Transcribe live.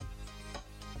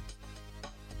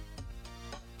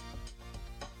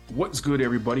What's good,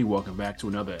 everybody? Welcome back to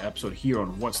another episode here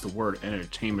on What's the Word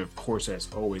Entertainment. Of course, as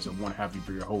always, I'm one happy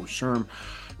for your host, Sherm.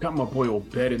 Got my boy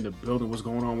Obed in the building. What's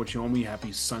going on with you, homie?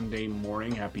 Happy Sunday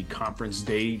morning. Happy Conference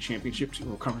Day Championship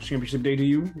or Conference Championship Day to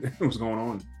you. What's going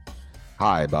on?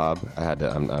 Hi, Bob.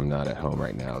 I'm not at home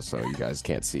right now, so you guys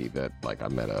can't see that. Like,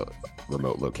 I'm at a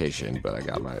remote location, but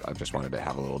I just wanted to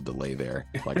have a little delay there,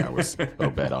 like I was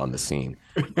Obed on the scene.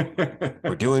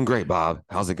 We're doing great, Bob.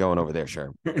 How's it going over there,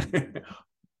 Sherm?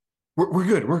 We're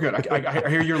good. We're good. I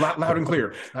hear you loud and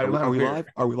clear. Are we live?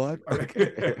 Are we live?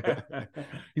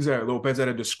 He's at Lopez at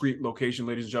a discreet location,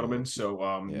 ladies and gentlemen. So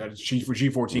that is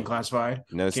G14 classified.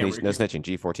 No snitching.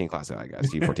 G14 classified,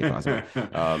 guys. G14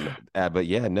 classified. But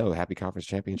yeah, no. Happy Conference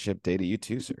Championship Day to you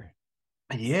too, sir.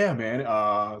 Yeah, man.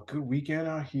 Good weekend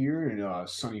out here in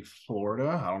sunny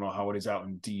Florida. I don't know how it is out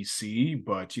in DC,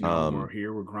 but we're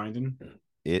here. We're grinding.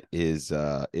 It is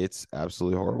it's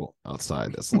absolutely horrible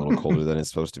outside. It's a little colder than it's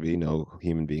supposed to be. No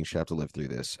human being should have to live through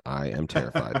this. I am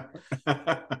terrified.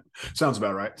 Sounds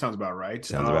about right. Sounds about right.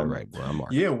 Where I'm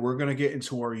marking. Yeah, we're gonna get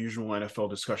into our usual NFL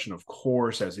discussion, of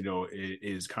course. As you know, it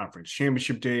is Conference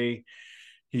Championship Day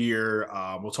here.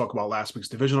 We'll talk about last week's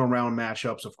divisional round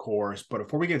matchups, of course. But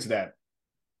before we get to that,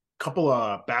 couple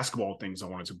of basketball things I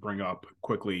wanted to bring up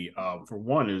quickly. For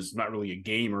one, is not really a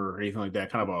game or anything like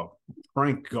that, kind of a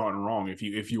prank gone wrong, if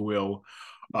you will.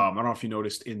 I don't know if you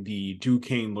noticed in the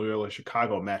Duquesne Loyola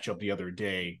Chicago matchup the other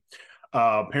day.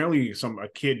 Apparently, a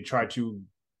kid tried to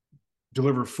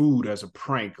deliver food as a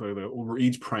prank, or the Uber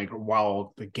Eats prank,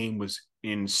 while the game was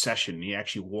in session. He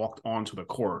actually walked onto the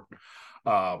court.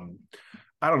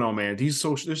 I don't know, man. This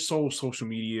social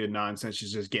media nonsense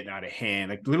is just getting out of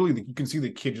hand. Like, literally, you can see the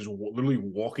kid just literally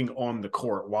walking on the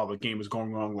court while the game is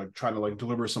going on, like trying to like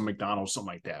deliver some McDonald's,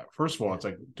 something like that. First of all, it's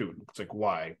like, dude, it's like,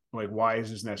 why? Like, why is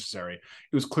this necessary?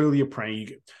 It was clearly a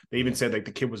prank. They even said like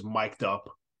the kid was mic'd up.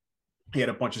 He had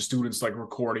a bunch of students like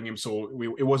recording him, so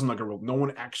it wasn't like no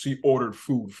one actually ordered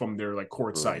food from their like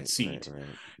courtside seat.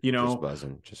 Right. Just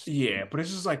buzzing. But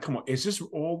it's just like, come on, is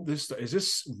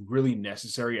this really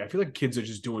necessary? I feel like kids are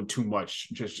just doing too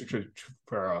much just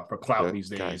for clout these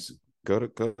days. Guys, go to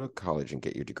college and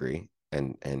get your degree,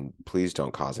 and please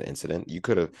don't cause an incident. He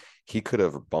could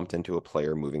have bumped into a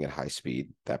player moving at high speed.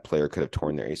 That player could have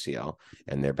torn their ACL,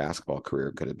 and their basketball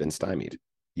career could have been stymied.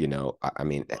 I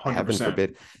mean, 100%. Heaven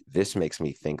forbid. This makes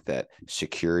me think that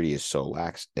security is so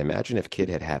lax. Imagine if kid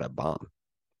had a bomb.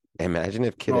 Imagine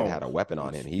if kid had a weapon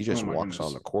on him. He just walks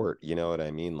on the court. You know what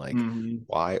I mean? Like,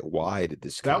 why did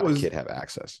this kid have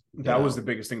access? That was the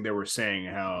biggest thing they were saying,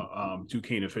 how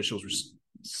Duquesne officials were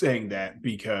saying that,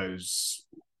 because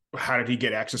how did he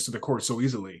get access to the court so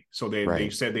easily? So they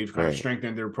said they've kind of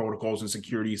strengthened their protocols and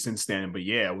security since then. But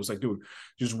yeah, it was like, dude,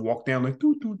 just walk down like,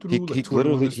 he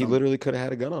literally could have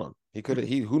had a gun on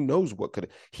him. Who knows what could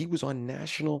have. He was on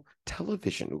national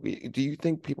television. Do you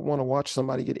think people want to watch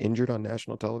somebody get injured on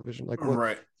national television? Like, what?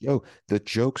 Right. Yo, the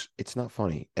jokes, it's not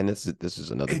funny. And this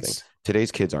is another thing.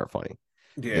 Today's kids aren't funny.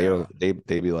 Yeah, they'd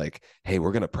be like, hey,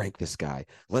 we're gonna prank this guy.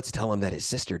 Let's tell him that his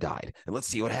sister died, and let's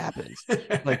see what happens.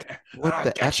 Like, what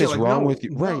the F is wrong with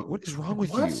you? Right? What is wrong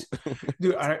with you,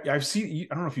 dude? I've seen.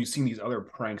 I don't know if you've seen these other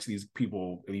pranks these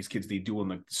kids they do in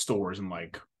the stores and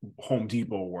like Home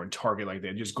Depot or Target. Like,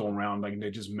 they just go around, like,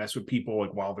 they just mess with people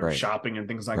like while they're shopping and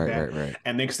things like that. Right.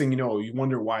 And next thing you know, you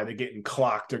wonder why they're getting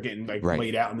clocked. They're getting like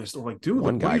laid out in this store. Like, dude,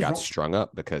 one guy got strung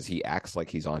up because he acts like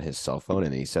he's on his cell phone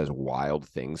and he says wild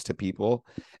things to people.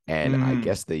 And I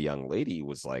guess the young lady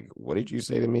was like, what did you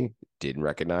say to me? Didn't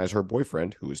recognize her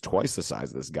boyfriend, who was twice the size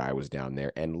of this guy, was down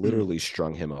there and literally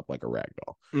strung him up like a rag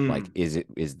doll. Like, is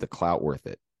the clout worth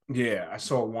it? Yeah, I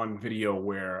saw one video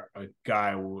where a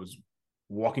guy was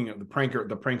walking up, the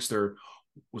prankster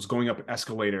was going up an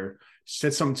escalator,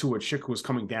 said something to a chick who was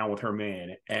coming down with her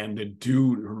man, and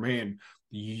her man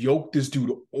yoked this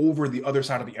dude over the other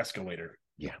side of the escalator.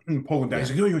 Yeah. Pulling down.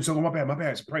 He's like, yo, so my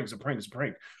bad. It's a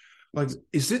prank. Like,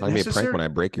 is it necessary? Be a prank when I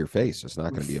break your face. It's not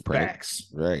going to be a prank. Facts.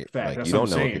 Right. Facts. Like, you don't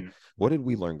know. What did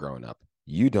we learn growing up?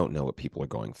 You don't know what people are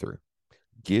going through.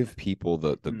 Give people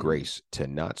the grace to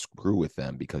not screw with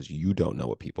them, because you don't know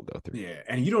what people go through. Yeah,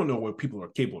 and you don't know what people are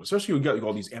capable of, especially when you got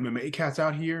all these MMA cats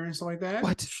out here and stuff like that.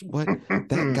 What?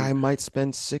 That guy might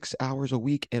spend 6 hours a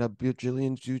week in a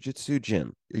Brazilian jiu-jitsu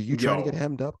gym. Are you trying to get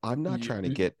hemmed up? I'm not trying to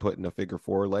get put in a figure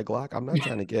 4 leg lock. I'm not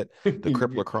trying to get the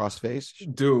crippler cross face.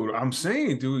 Dude, I'm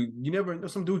saying, dude, you never know,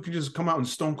 some dude could just come out and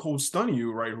stone cold stun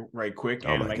you right quick.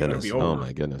 Oh, and my goodness. It'll be over. Oh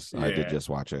my goodness. Yeah. I did just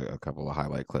watch a couple of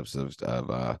highlight clips of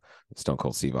Stone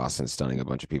Cold Steve Austin stunning a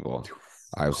bunch of people.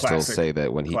 I would still Classic, say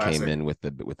that when he came classic. in with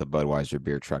the Budweiser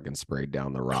beer truck and sprayed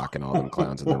down the Rock and all them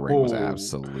clowns in the ring was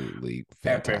absolutely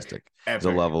Epic, fantastic. It's a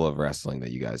epic. level of wrestling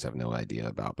that you guys have no idea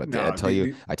about. But No, I tell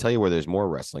you where there's more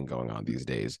wrestling going on these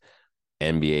days.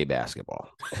 NBA basketball.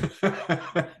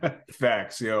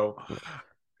 facts, yo.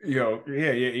 Yo,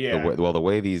 yeah, yeah, yeah. The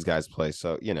way these guys play.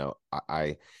 So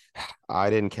I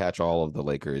didn't catch all of the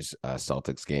Lakers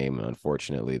Celtics game.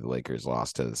 Unfortunately, the Lakers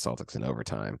lost to the Celtics in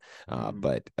overtime. Mhm.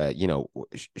 But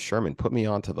Sherman put me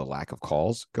on to the lack of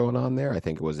calls going on there. I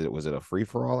think was it a free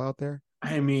for all out there?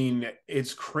 I mean,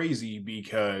 it's crazy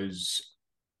because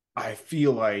I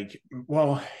feel like,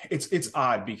 well, it's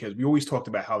odd because we always talked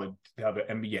about how the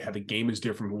NBA, how the game is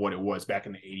different from what it was back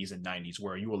in the 80s and 90s,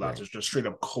 where you were allowed Right, to just straight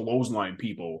up clothesline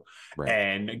people right.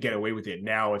 and get away with it.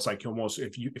 Now it's like almost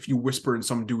if you whisper in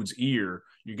some dude's ear,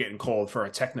 you're getting called for a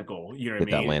technical. You know what I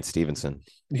Hit that mean? Lance Stevenson.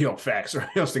 Facts. Or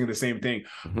I was thinking the same thing.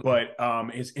 But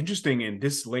it's interesting in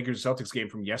this Lakers Celtics game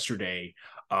from yesterday.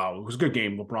 It was a good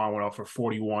game. LeBron went off for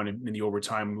 41 in the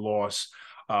overtime loss.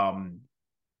 Um,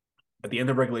 at the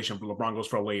end of regulation, LeBron goes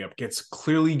for a layup,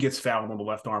 gets fouled on the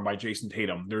left arm by Jason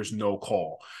Tatum. There's no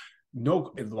call.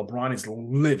 No, LeBron is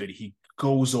livid. He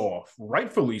goes off,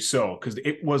 rightfully so, because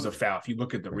it was a foul. If you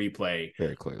look at the replay,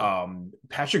 Very clearly.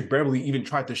 Patrick Beverly even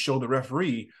tried to show the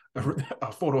referee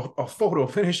a photo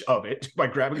finish of it by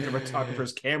grabbing the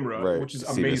photographer's camera, Right. which is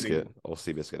amazing. Seabiscuit. Old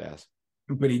Seabiscuit ass.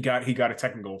 But he got a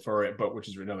technical for it, but which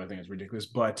is another thing that's ridiculous.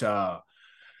 But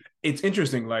it's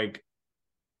interesting. Like,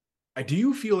 do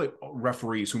you feel that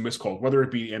referees who miss calls, whether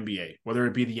it be the NBA, whether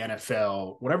it be the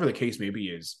NFL, whatever the case may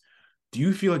be, do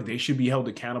you feel like they should be held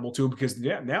accountable too? Because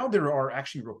now there are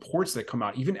actually reports that come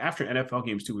out, even after NFL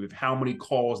games too, of how many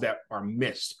calls that are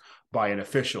missed by an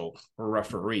official or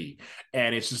referee.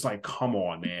 And it's just like, come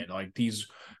on, man. Like these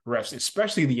refs,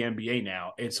 especially the NBA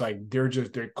now, it's like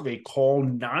they call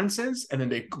nonsense and then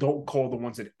they don't call the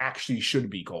ones that actually should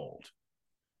be called.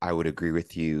 I would agree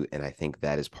with you, and I think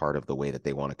that is part of the way that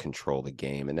they want to control the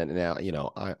game. And then now,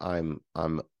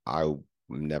 I've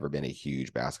never been a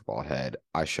huge basketball head.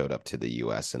 I showed up to the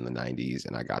U.S. in the '90s,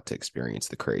 and I got to experience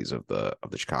the craze of the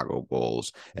Chicago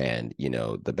Bulls, and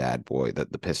the bad boy, the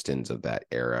Pistons of that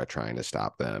era, trying to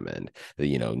stop them, and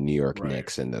the New York Right.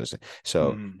 Knicks and those.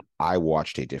 So Mm-hmm. I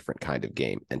watched a different kind of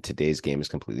game, and today's game is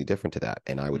completely different to that.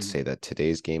 And I would Mm-hmm. say that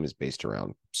today's game is based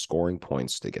around scoring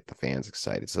points to get the fans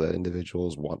excited so that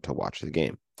individuals want to watch the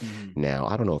game. Mm-hmm. Now,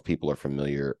 I don't know if people are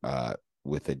familiar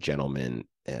with a gentleman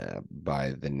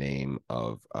by the name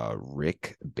of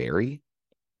Rick Barry,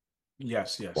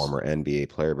 Yes, yes. former NBA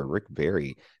player, but Rick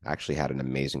Barry actually had an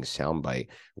amazing soundbite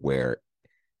where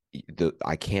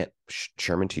I can't,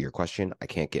 Sherman, to your question, I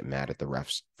can't get mad at the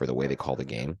refs for the way they call the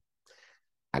game.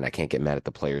 And I can't get mad at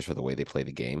the players for the way they play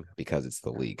the game because it's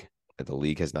the league. The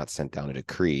league has not sent down a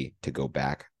decree to go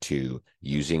back to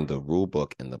using the rule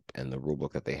book and the rule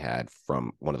book that they had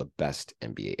from one of the best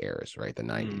NBA eras, right? The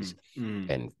 90s,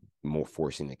 Mm-hmm. and more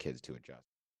forcing the kids to adjust.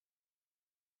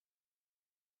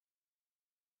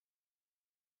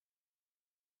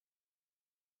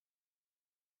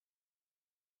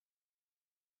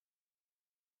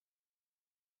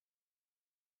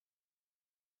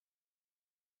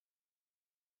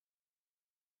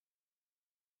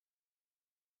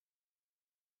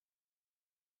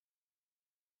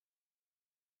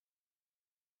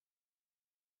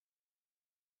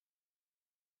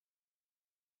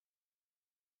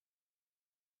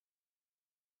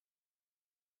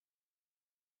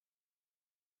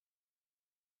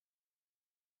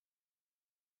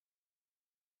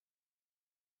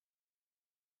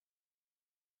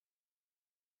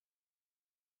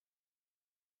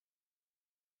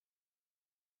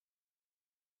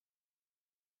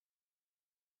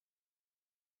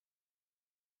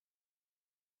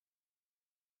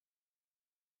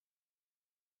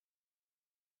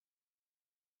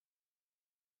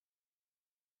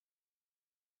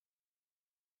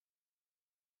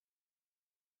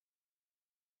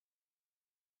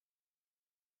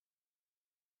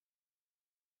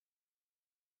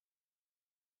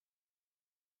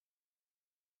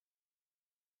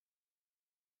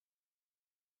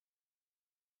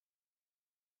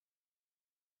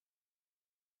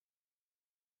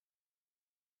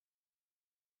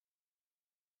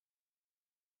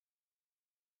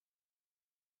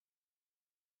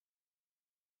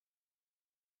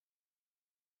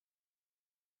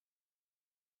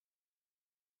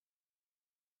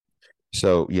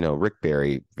 So, Rick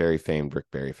Barry, very famed Rick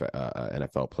Barry,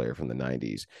 NFL player from the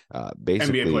 90s, NBA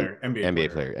basically player,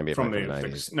 NBA player NBA player from from the the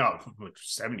 90s. no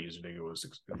 70s. I think it was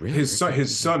Really? Rick Barry his from the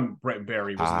son Brett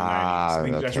Barry was in the 90s. I Ah,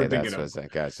 think that's what okay, you're thinking that's of. what's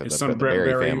that guy. So His the son Brett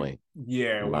Barry Barry, family.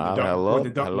 yeah, Hello,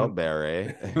 hello, when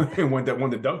Barry. won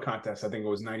the dunk contest. I think it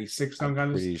was 96 I'm dunk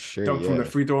contest. pretty sure, Dunked from the yeah.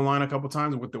 free throw line a couple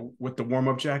times with the warm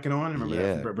up jacket on. I remember that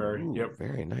from Yeah. Brett Barry. Ooh, Yep.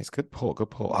 very nice. Good pull. Good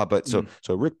pull. But so Mm.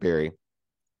 so Rick Barry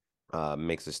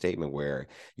makes a statement where,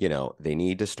 they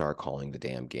need to start calling the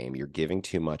damn game. You're giving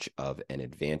too much of an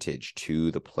advantage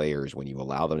to the players when you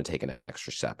allow them to take an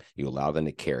extra step. You allow them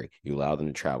to carry. You allow them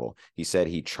to travel. He said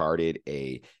he charted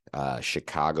a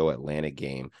Chicago Atlanta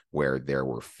game where there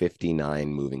were 59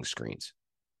 moving screens.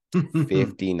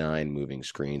 59 moving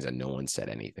screens and no one said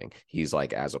anything. He's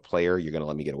like, as a player, you're going to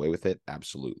let me get away with it?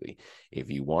 Absolutely. If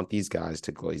you want these guys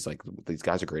to go, he's like, these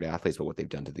guys are great athletes, but what they've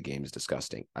done to the game is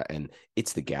disgusting. And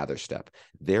it's the gather step.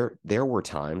 There were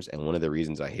times, and one of the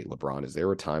reasons I hate LeBron is there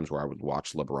were times where I would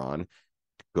watch LeBron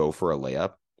go for a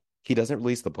layup. He doesn't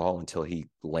release the ball until he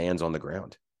lands on the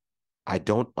ground. I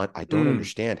don't Mm.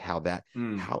 understand how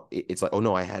Mm. it's like, oh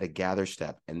no, I had a gather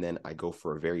step and then I go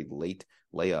for a very late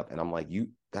layup and I'm like,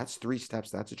 that's 3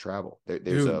 steps, that's a travel. There's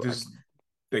Dude, a this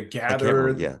the I can't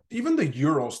remember. gather, Yeah, even the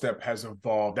Euro step has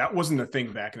evolved. That wasn't a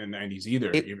thing back in the 90s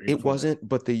either. Even it from the wasn't,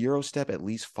 but the Euro step at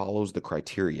least follows the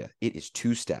criteria. It is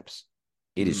 2 steps.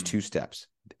 It is mm. 2 steps.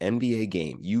 The NBA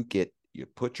game, you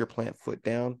put your plant foot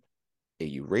down, and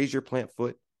you raise your plant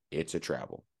foot, it's a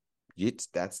travel.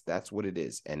 That's what it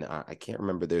is. And I can't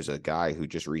remember. There's a guy who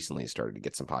just recently started to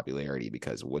get some popularity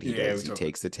because what he Yeah, does we is he talk.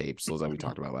 takes the tapes, those that we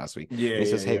talked about last week, Yeah, and he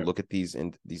yeah, says, "Hey, yeah. look at these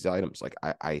items." Like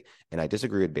I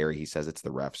disagree with Barry. He says it's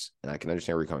the refs, and I can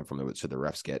understand where you're coming from. So the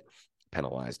refs get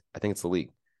penalized. I think it's the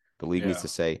league. The league needs Yeah. to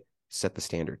say set the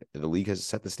standard. The league has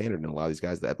set the standard and allow these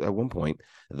guys that at one point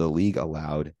the league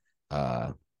allowed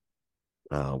uh,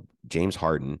 James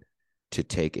Harden to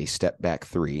take a step back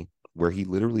three where he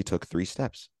literally took 3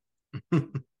 steps.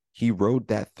 He rode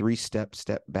that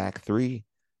step back three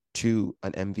to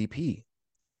an MVP.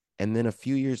 And then a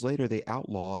few years later, they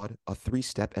outlawed a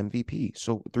 3-step MVP.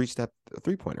 So 3-step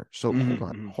 3-pointer. So hold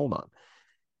on, Mm-hmm. hold on.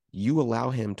 You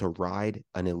allow him to ride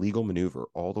an illegal maneuver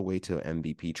all the way to an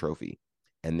MVP trophy,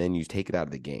 and then you take it out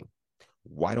of the game.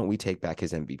 Why don't we take back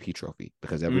his MVP trophy?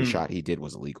 Because every Mm. shot he did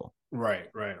was illegal. Right,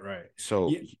 right, right. So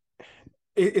Yeah,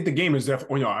 the game is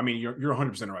definitely. I mean, you're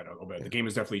 100% right. Obed. The game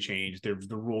has definitely changed.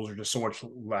 The rules are just so much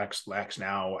lax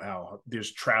now.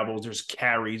 There's travels, there's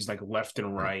carries like left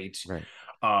and right, right.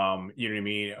 right, You know what I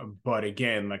mean? But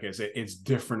again, like I said, it's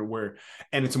different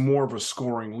and it's more of a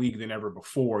scoring league than ever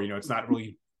before. It's not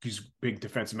really these big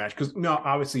defensive match because no,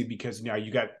 obviously because now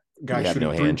you got you guys have no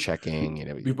shooting three. hand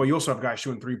checking, But you also have guys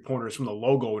shooting 3-pointers from the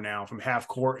logo now, from half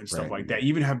court and stuff right. like that. You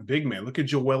even have big men. Look at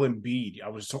Joel Embiid.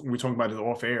 We were talking about it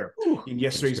off air Ooh, in goodness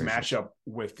yesterday's gracious. matchup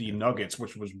with the Yeah. Nuggets,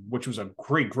 which was a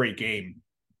great game.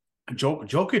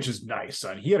 Jokic is nice,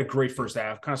 son. He had a great Yeah. first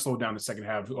half, kind of slowed down the second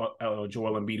half.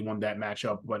 Joel Embiid won that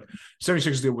matchup, but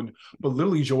 76ers did win. But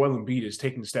literally, Joel Embiid is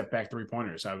taking step back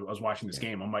 3-pointers. I was watching this Yeah.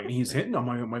 game. I'm like, he's Right. hitting. I'm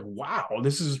like, wow,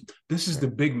 this is Right. the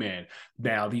big man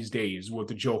now these days with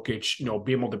the Jokic,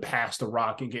 being able to pass the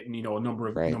rock and getting a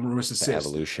Right. numerous The assists.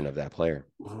 evolution of that player.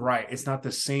 Right. It's not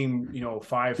the same,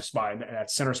 5 spot, that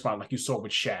center spot like you saw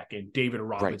with Shaq and David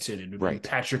Right. Robinson and Right.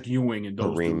 Patrick Ewing and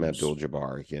those Kareem dudes.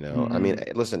 Abdul-Jabbar. I mean,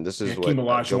 Mm-hmm. listen, this is Hakeem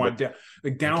what Joe, but Olajuwon,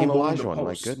 like down Hakeem low in the Olajuwon, my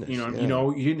post. goodness.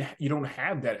 Yeah. You don't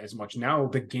have that as much now.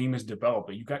 The game is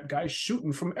developed. You got guys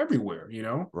shooting from everywhere.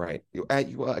 Right.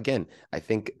 Well, again, I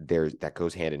think that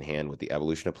goes hand in hand with the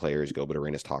evolution of players. Gilbert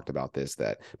Arenas talked about this,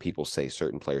 that people say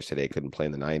certain players today couldn't play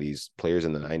in the 90s. Players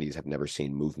in the 90s have never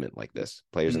seen movement like this.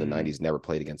 Players in the Mm-hmm. 90s never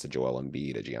played against a Joel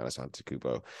Embiid, a Giannis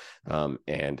Antetokounmpo,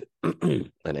 and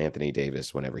an Anthony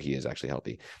Davis whenever he is actually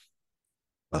healthy.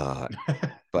 Uh,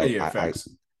 but Yeah, I facts.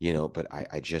 but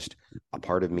I just, a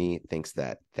part of me thinks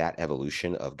that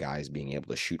evolution of guys being able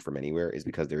to shoot from anywhere is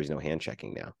because there is no hand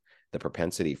checking now. The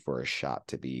propensity for a shot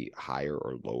to be higher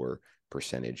or lower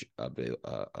percentage of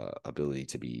ability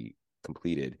to be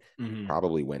completed Mm-hmm.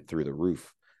 probably went through the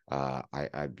roof.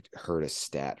 I heard a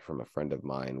stat from a friend of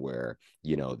mine where,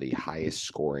 the highest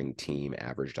scoring team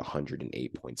averaged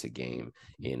 108 points a game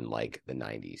in like the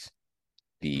 90s.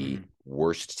 The Mm-hmm.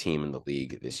 worst team in the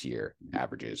league this year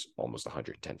averages almost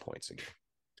 110 points a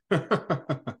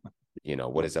game.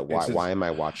 what is that? It's Why am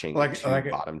I watching like two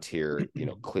bottom tier,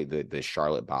 the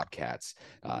Charlotte Bobcats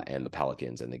and the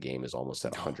Pelicans, and the game is almost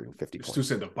at 150 points? Stu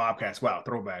said the Bobcats. Wow,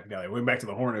 throwback. Now they went back to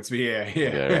the Hornets. But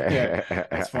yeah.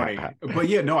 That's funny. Yeah. But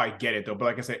yeah, no, I get it though. But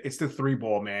like I said, it's the three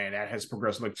ball, man, that has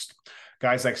progressed. Like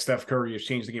guys like Steph Curry has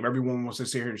changed the game. Everyone wants to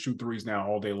sit here and shoot threes now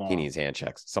all day long. He needs hand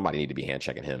checks. Somebody need to be hand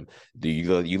checking him.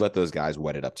 You let those guys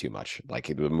wet it up too much. Like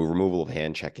the removal of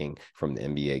hand checking from the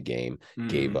NBA game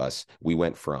gave us. We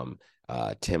went from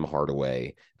Tim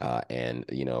Hardaway and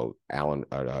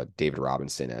David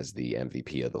Robinson as the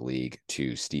MVP of the league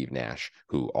to Steve Nash,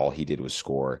 who all he did was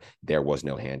score. There was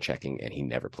no hand checking, and he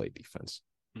never played defense.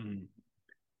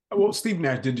 Well, Steve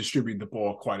Nash did distribute the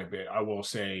ball quite a bit, I will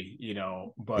say,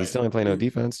 but he still ain't playing no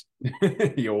defense.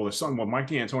 The son, Mike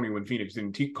D'Antoni when Phoenix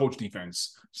didn't coach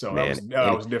defense, so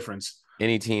that was the difference.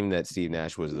 Any team that Steve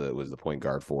Nash was the point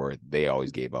guard for, they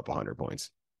always gave up 100 points.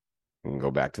 And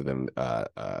go back to them.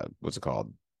 What's it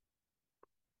called?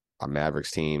 Mavericks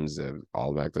teams,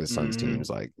 all back to the Suns teams.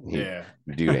 Like,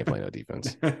 dude ain't playing no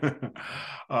defense.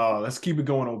 Let's keep it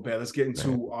going, Obed. Let's get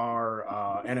into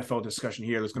our NFL discussion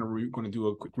here. We're going to do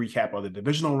a quick recap of the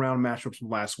divisional round matchups from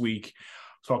last week.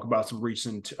 Talk about some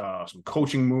recent some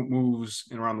coaching moves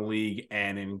around the league,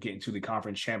 and then get into the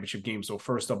conference championship game. So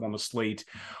first up on the slate,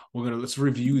 let's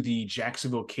review the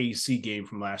Jacksonville KC game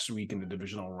from last week in the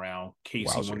divisional round.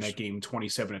 KC won that game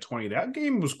 27-20. That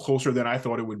game was closer than I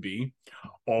thought it would be,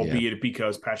 albeit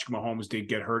because Patrick Mahomes did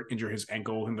get hurt, injure his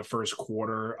ankle in the first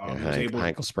quarter.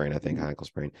 Ankle sprain, I think. Ankle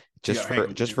sprain. Just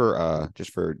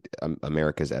for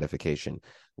America's edification,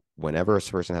 whenever a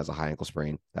person has a high ankle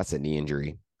sprain, that's a knee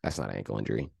injury. That's not an ankle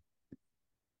injury.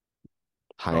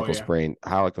 High ankle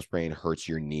sprain hurts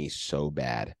your knee so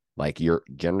bad. Like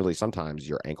sometimes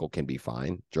your ankle can be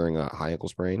fine during a high ankle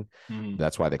sprain.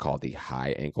 That's why they call it the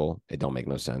high ankle. It don't make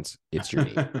no sense. It's your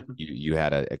knee. You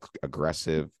had an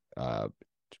aggressive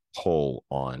pull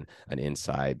on an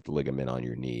inside ligament on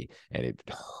your knee, and it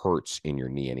hurts in your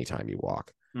knee anytime you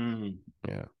walk.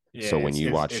 Yeah. So when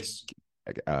you watch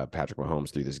Patrick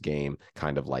Mahomes through this game,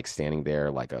 kind of like standing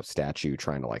there like a statue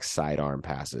trying to like sidearm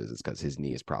passes, it's because his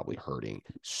knee is probably hurting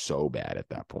so bad at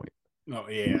that point. Oh,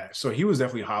 yeah. So he was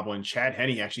definitely hobbling. Chad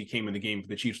Henne actually came in the game for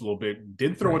the Chiefs a little bit,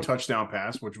 did throw a touchdown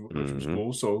pass, which was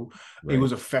cool. So he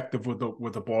was effective with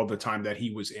the ball the time that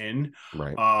he was in.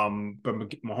 Right. But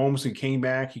Mahomes came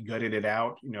back, he gutted it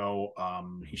out.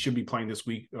 He should be playing this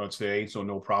week today, so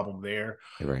no problem there.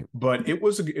 Right. But it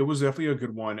was definitely a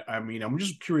good one. I mean, I'm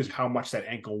just curious how much that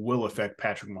ankle will affect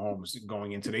Patrick Mahomes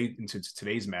going into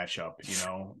today's matchup.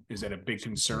 Is that a big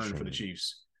concern for the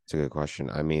Chiefs? It's a good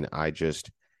question. I mean,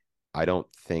 I don't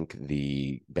think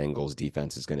the Bengals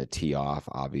defense is going to tee off.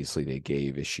 Obviously, they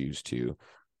gave issues to,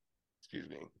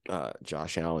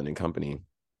 Josh Allen and company.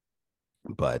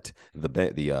 But the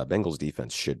Bengals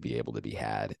defense should be able to be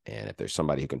had. And if there's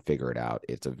somebody who can figure it out,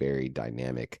 it's a very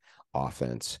dynamic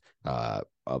offense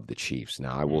of the Chiefs.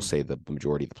 Now, I will say the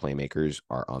majority of the playmakers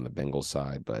are on the Bengals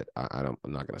side, but I'm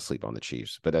not going to sleep on the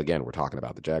Chiefs. But again, we're talking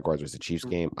about the Jaguars versus the Chiefs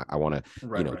game. I want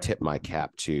to, tip my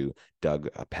cap to Doug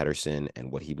Pederson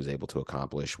and what he was able to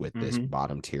accomplish with this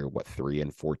bottom tier,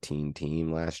 3-14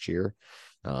 team last year.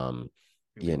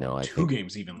 I think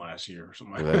games even last year or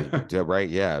something like that. Right.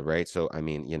 Yeah. Right. So, I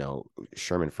mean,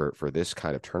 Sherman, for this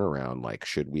kind of turnaround, like,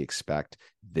 should we expect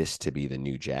this to be the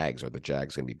new Jags, or the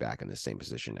Jags going to be back in the same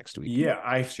position next week? Yeah,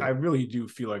 I really do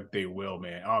feel like they will,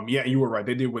 man. Yeah, you were right.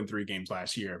 They did win 3 games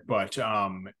last year, but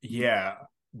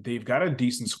they've got a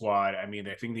decent squad. I mean,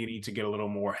 I think they need to get a little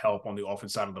more help on the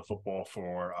offense side of the football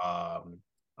for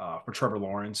Trevor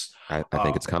Lawrence. I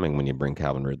think it's coming when you bring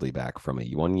Calvin Ridley back from a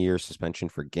 1-year suspension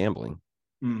for gambling.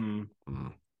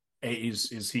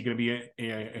 Is he going to be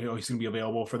he's going to be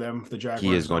available for them, for the Jaguars?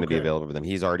 He is going to be available for them.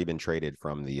 He's already been traded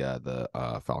from the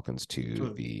Falcons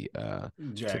to the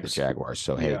Jaguars.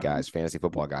 So hey, guys, fantasy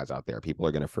football guys out there, people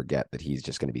are going to forget that he's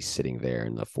just going to be sitting there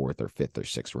in the 4th or 5th or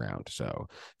 6th round. So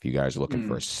if you guys are looking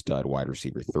for a stud wide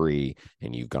receiver 3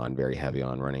 and you've gone very heavy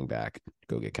on running back,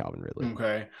 go get Calvin Ridley.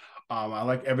 Okay. I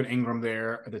like Evan Ingram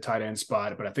there at the tight end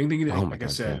spot, but I think I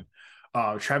said.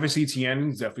 Travis Etienne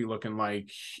is definitely looking like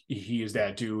he is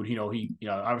that dude.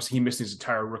 Obviously he missed his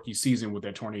entire rookie season with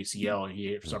that torn ACL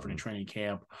he suffered in training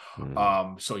camp.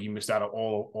 So he missed out on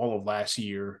all of last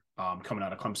year coming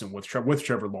out of Clemson with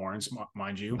Trevor Lawrence,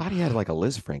 mind you. I thought he had like a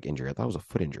Liz Frank injury. I thought it was a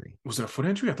foot injury. Was it a foot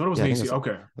injury? I thought it was an ACL.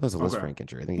 Okay. That was a Liz Frank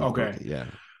injury. I think. Yeah.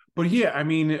 But yeah, I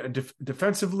mean,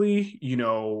 defensively,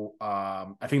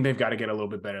 I think they've got to get a little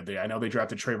bit better there. I know they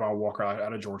drafted Trayvon Walker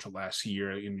out of Georgia last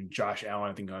year, and Josh Allen,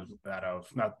 I think, out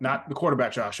of not the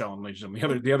quarterback Josh Allen,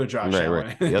 the other Josh Right, right.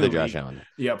 Allen The in other the Josh league. Allen.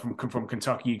 Yeah, from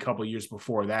Kentucky a couple of years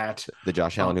before that. The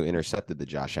Josh Allen Um, who intercepted the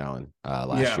Josh Allen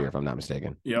last yeah, year, if I'm not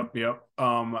mistaken. yep.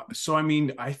 So I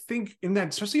mean, I think in that,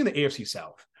 especially in the AFC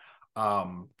South,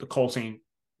 the Colts ain't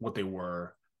what they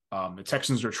were. The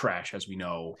Texans are trash, as we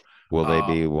know. Will they Uh,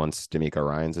 be once D'Amico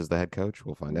Ryans is the head coach?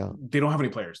 We'll find out. they don't have any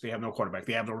players. They have no quarterback.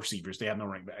 They have no receivers. They have no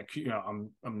running back.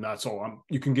 I'm not so.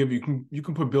 You can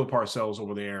put Bill Parcells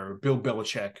over there, Bill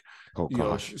Belichick. Oh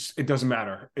gosh. It doesn't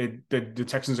matter. The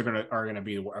Texans are gonna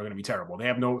be terrible. They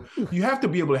have no. You have to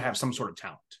be able to have some sort of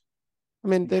talent. I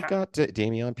mean, You they've got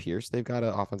Dameon Pierce. They've got an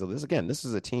offensive. This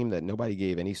is a team that nobody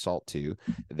gave any salt to,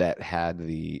 that had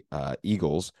the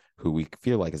Eagles, who we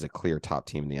feel like is a clear top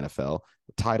team in the NFL,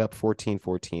 tied up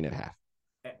 14-14 at half.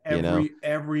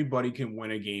 Everybody can win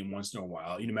a game once in a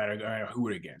while, no matter who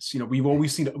it against.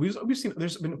 We've seen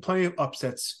there's been plenty of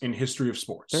upsets in history of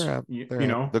sports.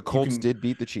 The Colts did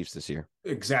beat the Chiefs this year.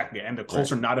 Exactly, and the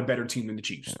Colts are not a better team than the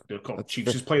Chiefs. Yeah. The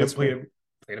Chiefs just played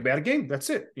a bad game. That's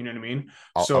it. You know what I mean?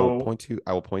 I will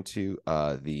point to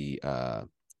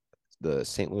the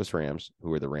St. Louis Rams, who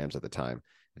were the Rams at the time.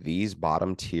 These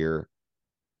bottom tier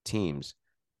teams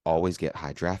always get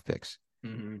high draft picks.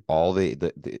 Mm-hmm. All they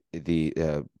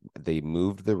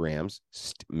moved the Rams.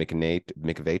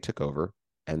 McVay took over,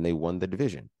 and they won the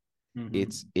division.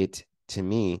 Mm-hmm. To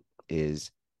me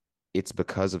it's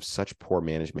because of such poor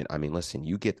management. I mean, listen,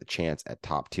 you get the chance at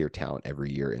top tier talent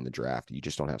every year in the draft. You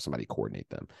just don't have somebody coordinate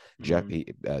them.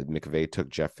 Mm-hmm. McVay took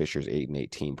Jeff Fisher's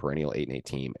 8-8 team, perennial 8-8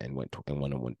 team, and won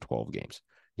 12 games.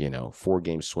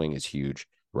 4-game swing is huge,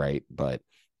 right? But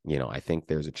I think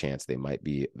there's a chance they might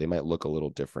look a little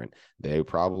different. They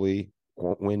probably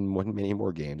won't win many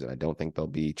more games, and I don't think they'll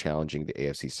be challenging the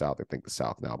AFC South. I think the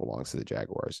South now belongs to the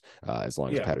Jaguars, as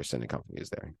long as Patterson and company is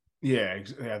there. Yeah,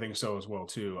 I think so as well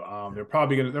too. They're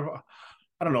probably gonna.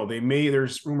 I don't know.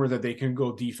 There's rumor that they can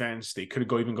go defense. They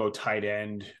could even go tight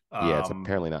end. It's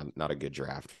apparently not a good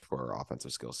draft for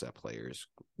offensive skill set players.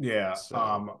 Yeah.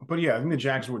 So. But yeah, I think the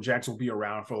Jags will be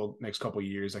around for the next couple of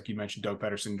years. Like you mentioned, Doug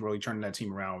Pederson really turning that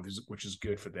team around, which is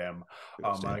good for them.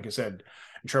 Like I said,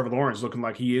 Trevor Lawrence looking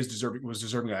like he was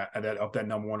deserving that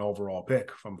number one overall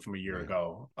pick from a year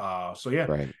ago. So yeah,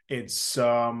 right.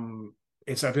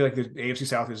 I feel like the AFC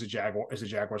South is the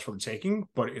Jaguars for the taking,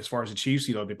 but as far as the Chiefs,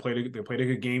 they played a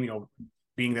good game.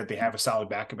 Being that they have a solid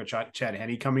backup at Chad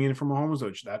Henne coming in from Mahomes,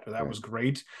 which that was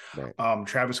great. Right.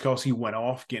 Travis Kelce went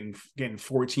off getting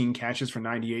 14 catches for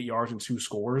 98 yards and 2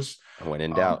 scores. When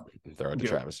in doubt, throw it to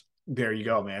Travis. There you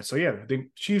go, man. So yeah, the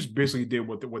Chiefs basically did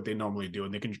what they normally do,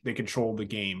 and they controlled the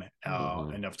game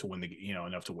enough to win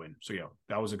enough to win. So yeah,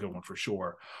 that was a good one for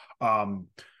sure.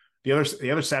 The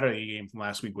other Saturday game from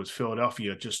last week was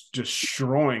Philadelphia just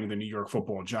destroying the New York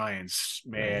Football Giants.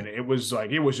 Man, it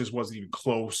wasn't even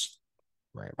close.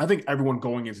 Right. I think everyone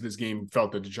going into this game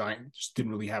felt that the Giants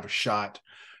didn't really have a shot.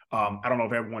 I don't know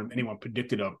if anyone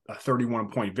predicted a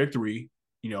 31-point victory,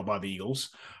 by the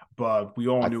Eagles, but we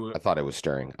all knew it. I thought it was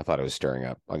stirring.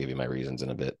 Up. I'll give you my reasons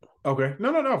in a bit. Okay.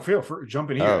 No. Feel free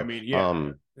jump in here. I mean, yeah.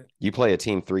 You play a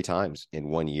team 3 times in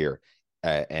 1 year,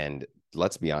 and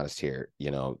let's be honest here,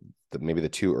 maybe the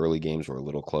 2 early games were a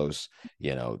little close,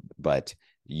 but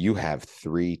you have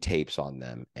 3 tapes on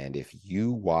them. And if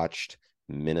you watched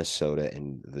Minnesota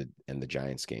and the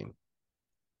Giants game,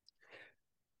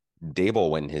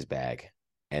 Daboll went in his bag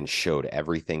and showed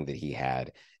everything that he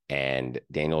had. And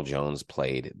Daniel Jones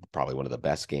played probably one of the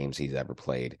best games he's ever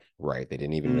played, right? They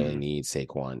didn't even really need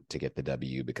Saquon to get the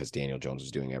W because Daniel Jones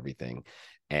was doing everything.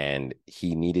 And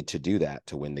he needed to do that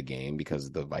to win the game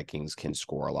because the Vikings can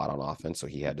score a lot on offense. So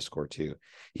he had to score too.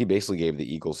 He basically gave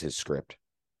the Eagles his script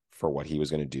for what he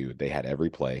was going to do. They had every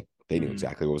play. They knew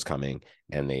exactly what was coming.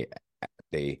 And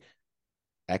they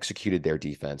executed their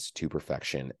defense to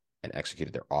perfection and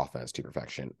executed their offense to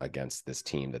perfection against this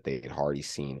team that they had already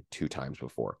seen 2 times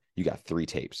before. You got 3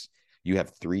 tapes. You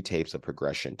have 3 tapes of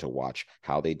progression to watch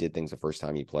how they did things the first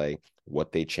time you play,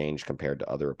 what they changed compared to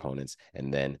other opponents.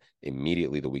 And then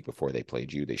immediately the week before they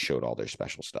played you, they showed all their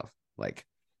special stuff. Like,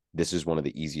 this is one of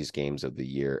the easiest games of the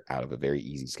year out of a very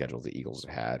easy schedule the Eagles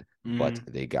have had, but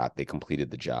they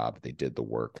completed the job. They did the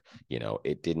work.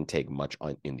 It didn't take much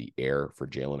in the air for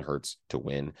Jalen Hurts to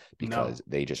win because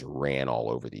they just ran all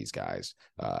over these guys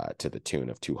to the tune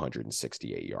of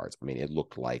 268 yards. I mean, it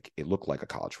looked like a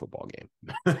college football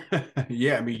game.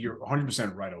 Yeah, I mean, you're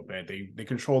 100% right, Obed. They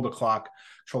control the clock,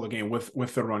 control the game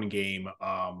with the run game.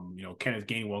 Kenneth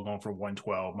Gainwell going for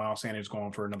 112, Miles Sanders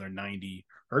going for another 90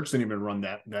 Hurts didn't even run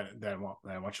that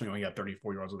much. He only got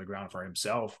 34 yards on the ground for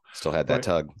himself. Still had that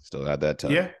tug.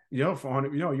 Yeah, you're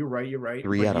right. You're right.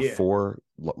 Three out of four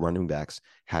running backs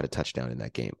had a touchdown in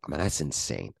that game. I mean, that's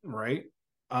insane. Right.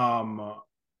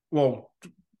 Well,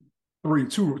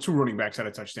 two running backs had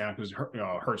a touchdown because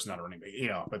Hurts not a running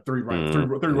back, but three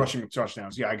rushing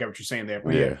touchdowns. Yeah, I get what you're saying there.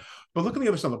 But but look at the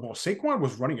other side of the ball. Saquon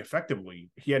was running effectively.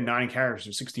 He had 9 carries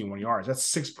for 61 yards.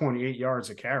 That's 6.8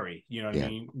 yards a carry. You know what I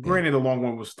mean? Granted, the long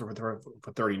one was for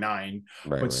 39,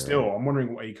 but still, I'm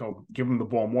wondering why you can give them the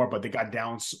ball more. But they got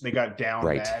down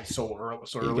bad so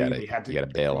early. They had to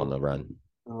bail on the run.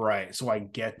 Right. So I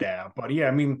get that. But yeah,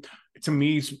 I mean, to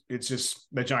me, it's just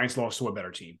the Giants lost to a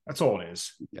better team. That's all it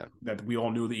is. Yeah. That we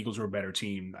all knew the Eagles were a better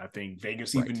team. I think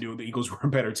Vegas even knew the Eagles were a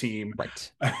better team.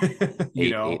 Right.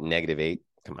 -8.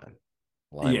 Come on.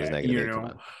 Line was -8. Come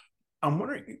on. I'm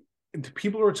wondering,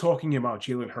 people are talking about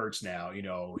Jalen Hurts now.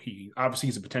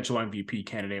 He's a potential MVP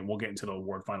candidate, and we'll get into the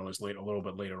award finalists a little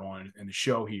bit later on in the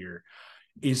show here.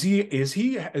 Has he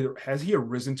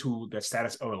arisen to the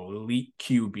status of an elite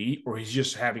QB, or he's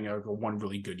just having a one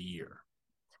really good year?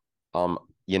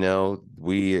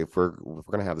 If we're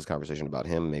gonna have this conversation about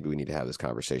him, maybe we need to have this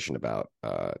conversation about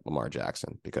Lamar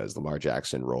Jackson, because Lamar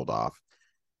Jackson rolled off,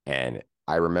 and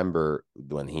I remember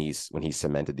when he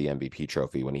cemented the MVP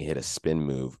trophy, when he hit a spin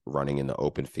move running in the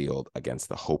open field against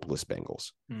the hopeless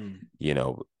Bengals.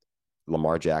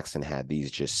 Lamar Jackson had these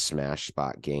just smash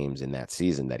spot games in that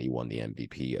season that he won the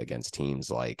MVP against teams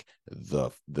like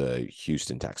the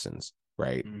Houston Texans,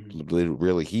 right? Mm-hmm.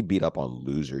 Really, he beat up on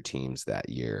loser teams that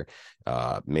year,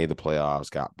 made the playoffs,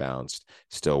 got bounced,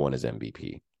 still won his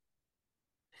MVP.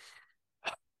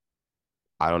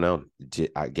 I don't know.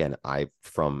 Again, I'm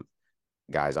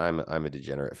a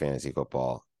degenerate fantasy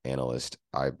football analyst.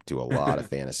 I do a lot of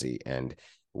fantasy, and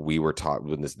we were taught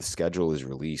when the schedule is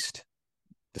released.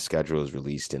 The schedule is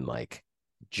released in like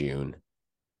June,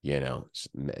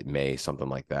 May, something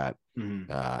like that.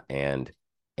 Mm-hmm. And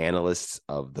analysts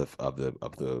of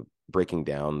the breaking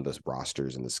down the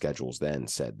rosters and the schedules then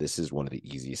said this is one of the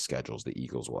easiest schedules the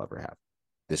Eagles will ever have.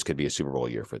 This could be a Super Bowl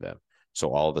year for them.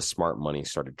 So all the smart money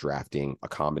started drafting a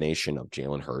combination of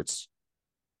Jalen Hurts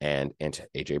and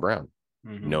AJ Brown,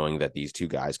 knowing that these two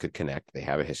guys could connect. They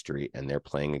have a history, and they're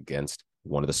playing against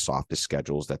one of the softest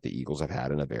schedules that the Eagles have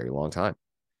had in a very long time.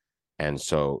 And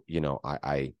so,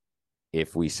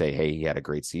 if we say, hey, he had a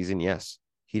great season, yes,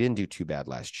 he didn't do too bad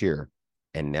last year.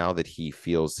 And now that he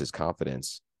feels his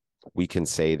confidence, we can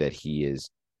say that he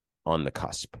is on the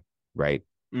cusp, right?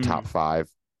 Mm-hmm. Top 5,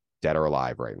 dead or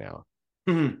alive right now.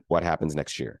 Mm-hmm. What happens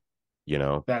next year?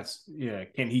 Can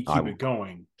he keep it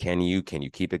going? Can you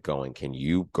keep it going? Can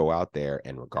you go out there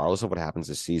and, regardless of what happens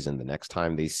this season, the next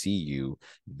time they see you,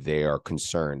 they are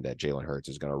concerned that Jalen Hurts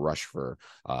is going to rush for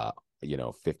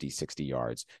 50, 60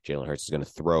 yards. Jalen Hurts is going to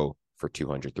throw for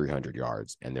 200, 300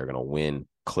 yards, and they're going to win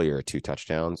clear 2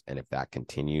 touchdowns. And if that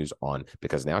continues on,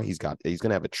 because now he's going to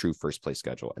have a true first place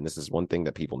schedule. And this is one thing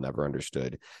that people never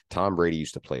understood. Tom Brady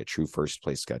used to play a true first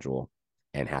place schedule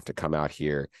and have to come out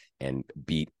here and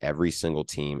beat every single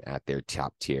team at their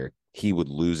top tier. He would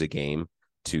lose a game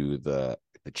to the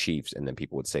Chiefs, and then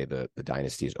people would say the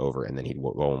dynasty is over, and then he'd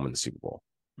go home in the Super Bowl.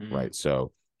 Mm-hmm. Right.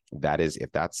 So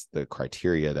if that's the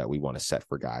criteria that we want to set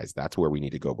for guys, that's where we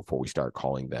need to go before we start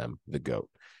calling them the GOAT.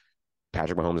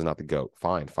 Patrick Mahomes is not the GOAT.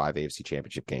 Fine. 5 AFC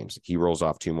championship games. He rolls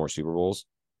off 2 more Super Bowls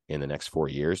in the next 4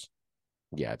 years.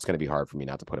 Yeah, it's going to be hard for me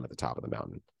not to put him at the top of the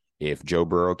mountain. If Joe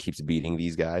Burrow keeps beating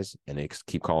these guys and they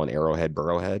keep calling Arrowhead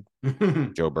Burrowhead,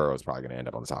 Joe Burrow is probably going to end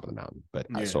up on the top of the mountain. But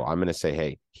so I'm going to say,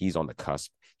 hey, he's on the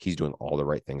cusp. He's doing all the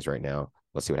right things right now.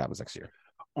 Let's see what happens next year.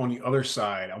 On the other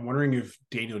side, I'm wondering if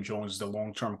Daniel Jones is the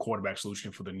long-term quarterback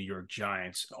solution for the New York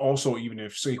Giants. Also, even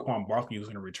if Saquon Barkley is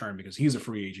going to return, because he's a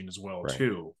free agent as well,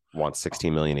 too. Wants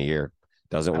 $16 million a year.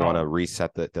 Doesn't want to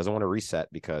reset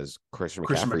because Christian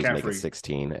McCaffrey's making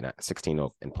 16 and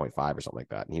 16.5 or something like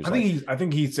that. And he was I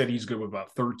think he said he's good with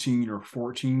about 13 or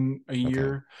 14 a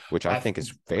year, which I think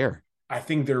is fair. I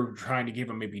think they're trying to give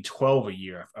him maybe 12 a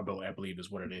year, I believe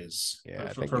is what it is. Yeah,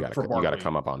 I think you got to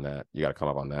come up on that. You got to come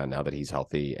up on that now that he's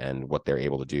healthy and what they're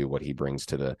able to do, what he brings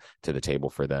to the table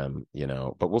for them,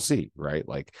 but we'll see, right?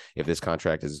 Like if this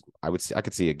contract is, I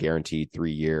could see a guaranteed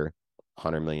 3-year,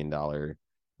 $100 million,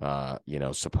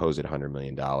 supposed $100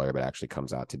 million, but actually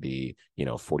comes out to be,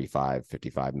 45,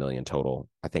 55 million total.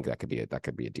 I think that could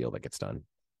be a deal that gets done.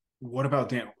 What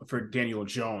about for Daniel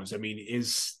Jones? I mean,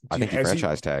 I think he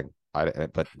franchise tag.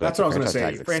 But That's the what I was going to franchise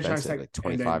tag say. is Franchise expensive, tag, like and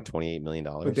 25, then 28 million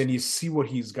but dollars. then you see what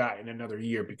he's got in another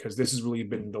year, because this has really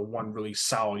been the one really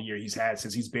solid year he's had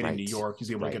since he's been in New Right. York.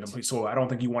 He's able to get him. Right. So I don't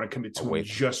think you want to commit to him Away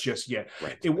from just yet.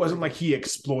 right. It wasn't like Right. he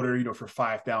exploded, for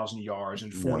 5,000 yards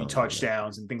and 40 No.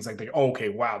 touchdowns and things like that. Oh, okay,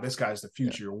 wow, this guy's the Yeah.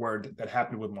 future. Where that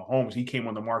happened with Mahomes, he came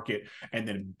on the market and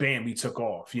then bam, he took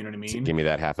off. You know what I mean? Give me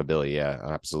that $500 million. Yeah,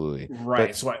 absolutely. Right.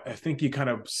 But So I think you kind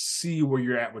of see where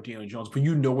you're at with Daniel Jones, but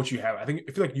you know what you have. I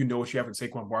feel like you know what you have in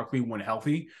Saquon Barkley when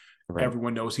healthy. right.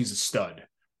 Everyone knows he's a stud.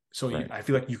 So Right. I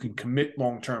feel like you can commit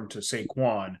long term to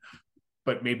Saquon,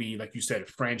 but maybe, like you said,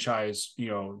 franchise,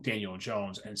 Daniel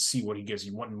Jones and see what he gives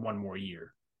you one more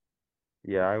year.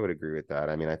 Yeah, I would agree with that.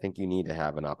 I mean, I think you need to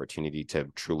have an opportunity to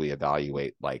truly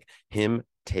evaluate, like him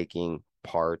taking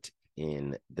part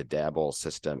in the Daboll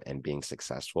system and being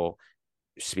successful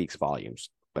speaks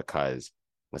volumes, because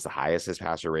that's the highest his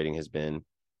passer rating has been.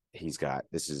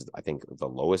 This is, I think, the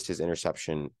lowest his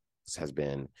interception has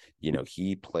been.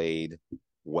 He played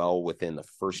well within the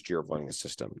first year of learning the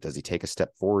system. Does he take a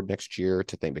step forward next year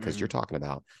to think? Because you're talking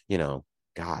about,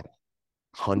 God,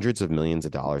 hundreds of millions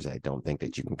of dollars. I don't think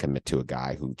that you can commit to a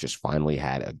guy who just finally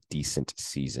had a decent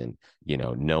season,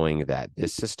 knowing that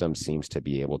this system seems to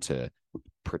be able to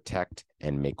protect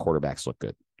and make quarterbacks look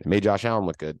good. It made Josh Allen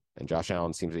look good, and Josh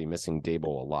Allen seems to be missing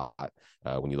Daboll a lot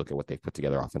when you look at what they've put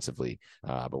together offensively.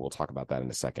 But we'll talk about that in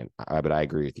a second. But I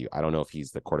agree with you. I don't know if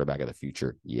he's the quarterback of the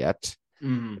future yet.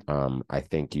 I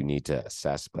think you need to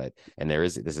assess,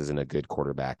 this isn't a good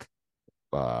quarterback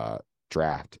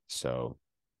draft. So,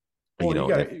 you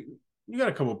got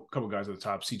a couple guys at the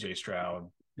top, CJ Stroud.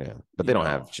 Yeah, but they don't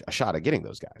have a shot at getting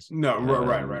those guys. No,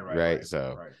 right.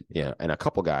 So yeah, and a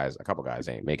couple guys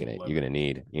ain't making it. You're gonna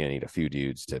need a few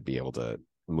dudes to be able to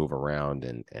move around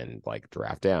and like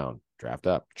draft down, draft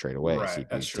up, trade away, see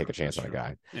if you take a chance on a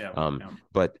guy. Yeah.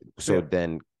 But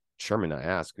then Sherman, I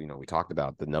asked, we talked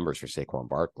about the numbers for Saquon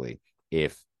Barkley.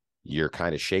 If you're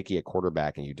kind of shaky at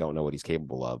quarterback and you don't know what he's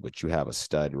capable of, but you have a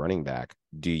stud running back,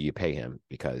 do you pay him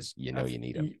because you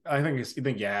need him? I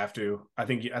think you have to. I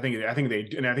think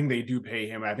they do pay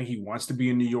him. I think he wants to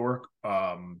be in New York.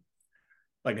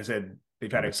 Like I said,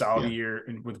 they've had a solid year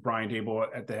with Brian Daboll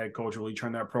at the head coach, really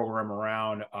turned that program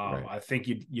around. Right. I think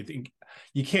you think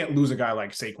you can't lose a guy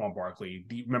like Saquon Barkley.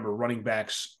 Remember, running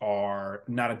backs are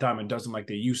not a dime a dozen like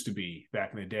they used to be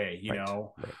back in the day. Right.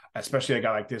 Especially a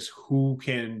guy like this who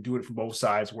can do it from both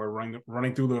sides, where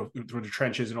running through the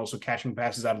trenches and also catching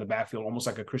passes out of the backfield, almost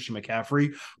like a Christian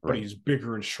McCaffrey, but he's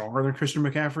bigger and stronger than Christian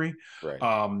McCaffrey.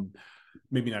 Right.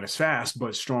 Maybe not as fast,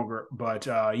 but stronger. But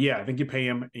I think you pay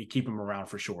him and you keep him around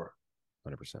for sure.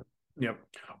 100%. Yep.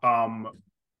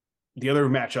 The other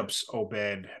matchups,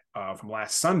 Obed, from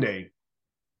last Sunday,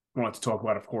 I wanted to talk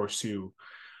about, of course, too.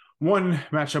 One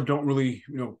matchup don't really,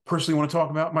 personally want to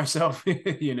talk about myself,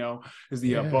 is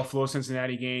the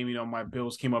Buffalo-Cincinnati game. My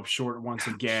Bills came up short once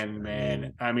again,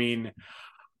 man. I mean,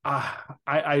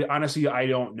 I honestly, I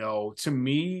don't know. To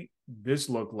me, this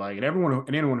looked like, and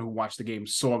anyone who watched the game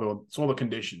saw the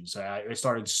conditions. It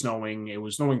started snowing. It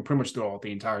was snowing pretty much throughout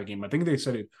the entire game. I think they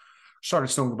said it started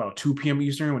snowing about 2 p.m.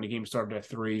 Eastern when the game started at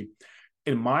 3.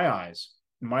 In my eyes,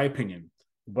 in my opinion,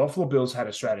 the Buffalo Bills had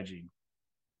a strategy.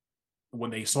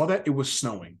 When they saw that it was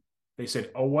snowing, they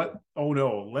said, oh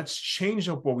no, let's change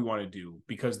up what we want to do,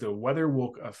 because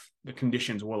the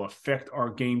conditions will affect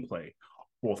our gameplay,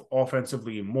 both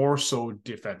offensively and more so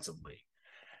defensively.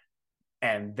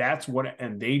 And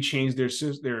they changed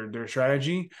their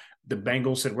strategy. The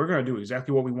Bengals said, we're going to do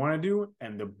exactly what we want to do.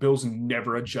 And the Bills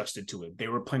never adjusted to it. They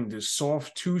were playing this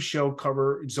soft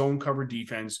zone cover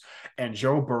defense. And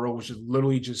Joe Burrow was just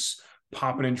literally just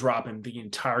popping and dropping the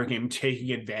entire game,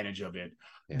 taking advantage of it.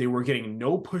 Yeah. They were getting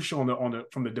no push from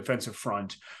the defensive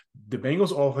front. The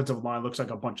Bengals offensive line looks like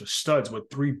a bunch of studs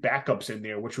with 3 backups in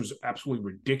there, which was absolutely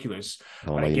ridiculous.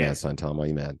 Tell them why you mad, son. Tell them why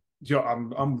you mad.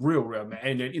 I'm real,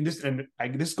 man. And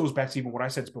this goes back to even what I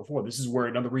said before. This is where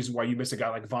another reason why you miss a guy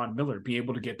like Von Miller, be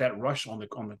able to get that rush on the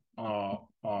QB,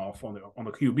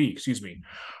 excuse me.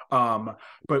 But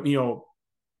the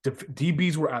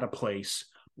DBs were out of place.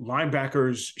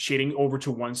 Linebackers shading over to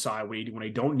one side when they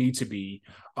don't need to be.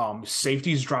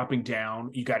 Safeties dropping down.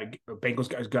 You got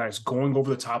Bengals guys going over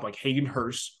the top like Hayden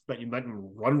Hurst, let him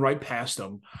run right past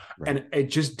them. Right. And it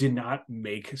just did not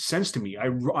make sense to me. I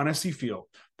honestly feel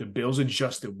the Bills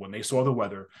adjusted when they saw the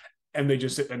weather, and they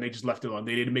just left it alone.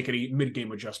 They didn't make any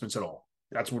mid-game adjustments at all.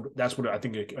 That's what I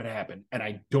think it happened, and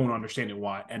I don't understand it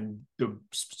why. And the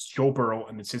Joe Burrow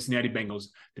and the Cincinnati Bengals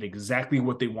did exactly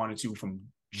what they wanted to from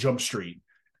Jump Street.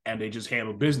 And they just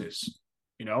handled business,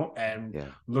 and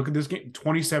look at this game,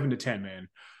 27-10, man.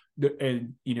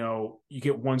 and you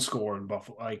get one score in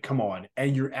Buffalo. Like, come on,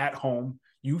 and you're at home.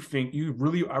 You think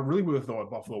I really would have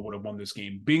thought Buffalo would have won this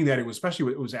game, being that it was especially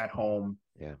when it was at home.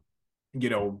 Yeah.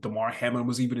 Damar Hamlin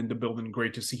was even in the building.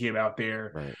 Great to see him out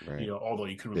there. Right. Although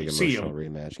you couldn't Big really see emotional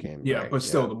him. rematch game. Yeah, Right. but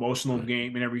still, the emotional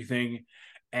game and everything.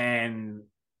 And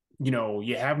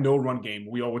you have no run game.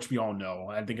 Which we all know.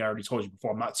 I think I already told you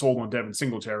before. I'm not sold on Devin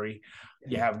Singletary.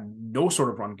 You have no sort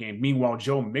of run game. Meanwhile,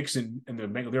 Joe Mixon and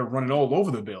they're running all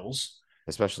over the Bills,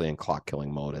 especially in clock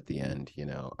killing mode at the end.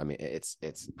 I mean, it's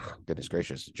goodness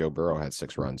gracious. Joe Burrow had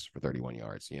 6 runs for 31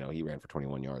 yards. He ran for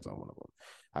 21 yards on one of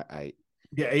them.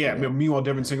 Yeah. Meanwhile,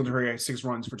 Devin Singletary had 6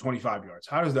 runs for 25 yards.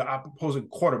 How does the opposing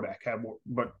quarterback have more?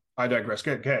 But I digress.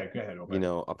 Go ahead.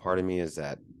 Okay. A part of me is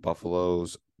that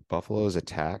Buffalo's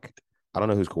attack. I don't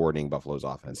know who's coordinating Buffalo's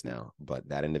offense now, but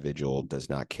that individual does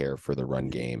not care for the run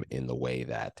game in the way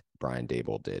that Brian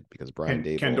Daboll did, because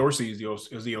Ken Dorsey is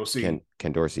the OC.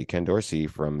 Ken Dorsey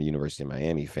from University of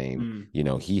Miami fame.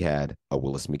 He had a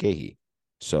Willis McGahee,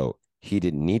 so he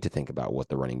didn't need to think about what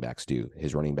the running backs do.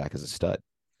 His running back is a stud.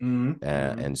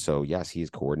 And so, yes, he's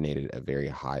coordinated a very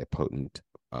high potent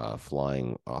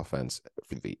flying offense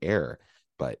for the air,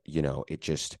 but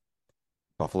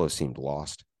Buffalo seemed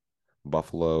lost.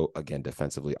 Buffalo, again,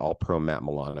 defensively, all pro Matt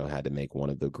Milano had to make one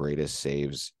of the greatest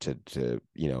saves to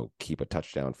keep a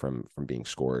touchdown from being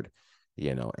scored,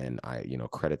 and I,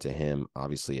 credit to him.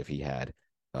 Obviously, if he had,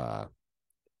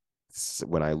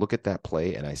 when I look at that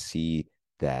play and I see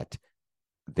that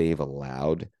they've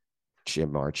allowed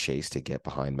Ja'Marr Chase to get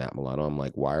behind Matt Milano, I'm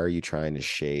like, why are you trying to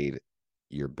shade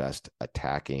your best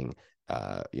attacking,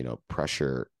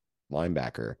 pressure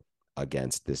linebacker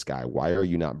against this guy? Why are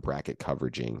you not bracket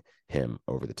coveraging him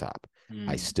over the top?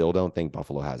 I still don't think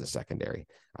Buffalo has a secondary.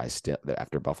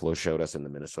 After Buffalo showed us in the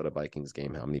Minnesota Vikings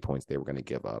game how many points they were going to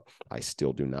give up, I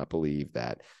still do not believe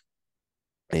that.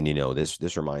 And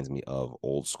this reminds me of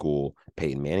old school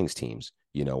Peyton Manning's teams,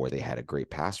 where they had a great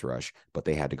pass rush, but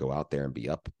they had to go out there and be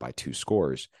up by 2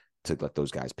 scores to let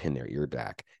those guys pin their ear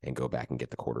back and go back and get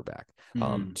the quarterback.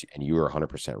 And you are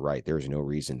 100% right. There is no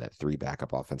reason that 3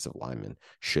 backup offensive linemen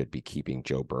should be keeping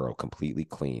Joe Burrow completely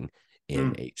clean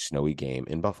in a snowy game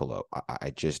in Buffalo.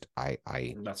 I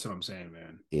that's what I'm saying,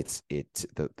 man.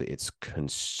 It's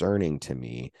concerning to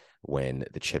me when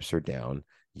the chips are down,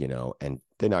 and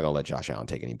they're not going to let Josh Allen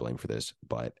take any blame for this.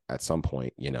 But at some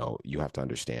point, you have to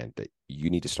understand that you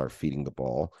need to start feeding the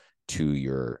ball to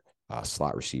your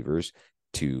slot receivers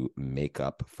to make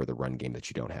up for the run game that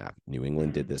you don't have. New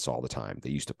England did this all the time. They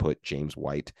used to put James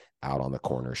White out on the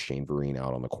corner, Shane Vereen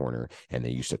out on the corner, and they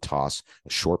used to toss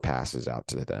short passes out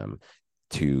to them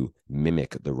to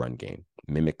mimic the run game,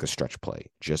 mimic the stretch play,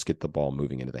 just get the ball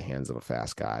moving into the hands of a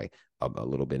fast guy a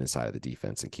little bit inside of the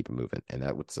defense and keep it moving. And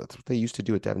that's what they used to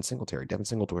do with Devin Singletary. Devin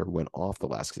Singletary went off the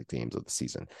last 6 games of the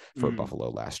season for Buffalo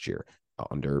last year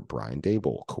under Brian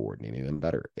Daboll, coordinating them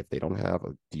better. If they don't have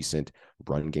a decent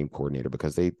run game coordinator,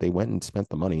 because they went and spent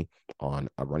the money on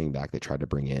a running back, they tried to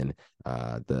bring in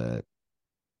the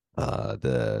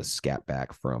scat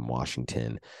back from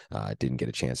Washington, didn't get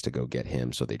a chance to go get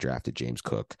him, so they drafted James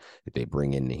Cook. They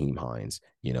bring in Naheem Hines.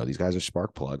 These guys are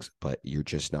spark plugs, but you're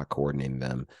just not coordinating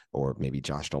them. Or maybe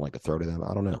Josh don't like to throw to them.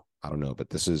 I don't know, but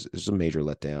this is a major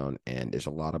letdown, and there's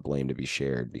a lot of blame to be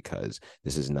shared, because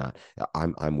this is not.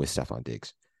 I'm with Stefon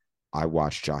Diggs. I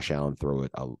watched Josh Allen throw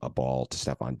a ball to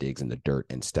Stefon Diggs in the dirt,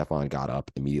 and Stefon got up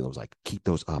immediately, was like, keep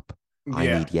those up. I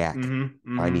need yak.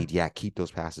 I need yak. Keep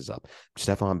those passes up.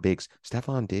 Stefon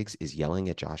Diggs is yelling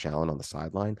at Josh Allen on the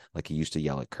sideline like he used to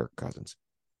yell at Kirk Cousins.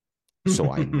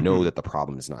 So I know that the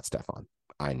problem is not Stefon.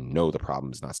 I know the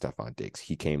problem is not Stefon Diggs.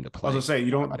 He came to play. I was gonna say,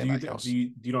 you don't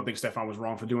think Stefon was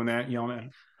wrong for doing that, yelling at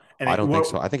him? And I don't think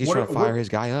so. I think he's trying to fire his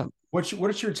guy up. What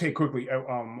is your take quickly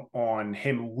on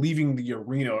him leaving the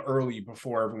arena early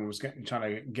before everyone was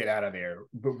trying to get out of there?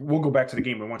 But we'll go back to the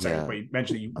game in 1 second. But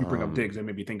eventually, you bring up Diggs and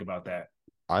maybe think about that.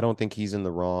 I don't think he's in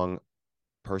the wrong.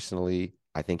 Personally,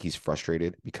 I think he's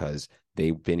frustrated because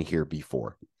they've been here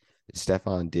before.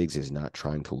 Stefon Diggs is not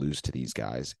trying to lose to these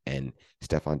guys, and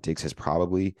Stefon Diggs has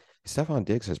probably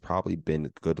been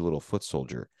a good little foot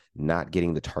soldier, not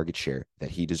getting the target share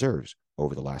that he deserves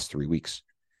over the last 3 weeks.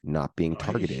 Not being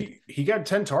targeted. He got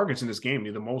 10 targets in this game,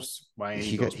 the most by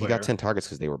any Bills player. He got 10 targets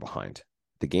because they were behind.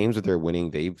 The games that they're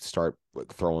winning, they start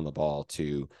throwing the ball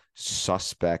to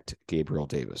suspect Gabriel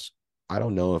Davis. I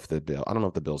don't know if the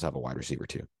Bills have a wide receiver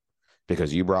too,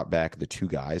 because you brought back the 2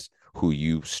 guys who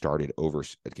you started over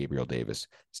Gabriel Davis.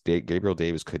 Gabriel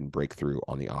Davis couldn't break through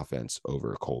on the offense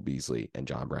over Cole Beasley and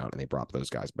John Brown, and they brought those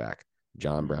guys back.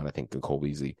 John Brown, I think, and Cole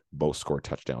Beasley both scored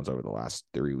touchdowns over the last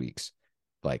 3 weeks.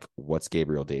 Like, what's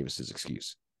Gabriel Davis's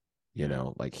excuse? You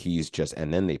know, like he's just,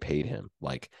 and then they paid him.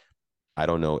 Like, I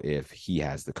don't know if he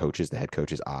has the head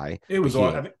coach's eye, It but was all.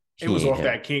 he I ain't think it he was ain't off him.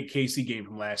 that KC game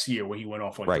from last year where he went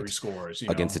off like three Right. scores.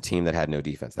 Against a team that had no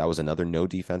defense. That was another no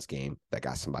defense game that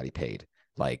got somebody paid.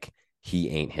 Like, he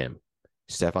ain't him.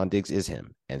 Stefon Diggs is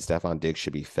him. And Stefon Diggs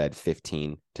should be fed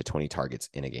 15 to 20 targets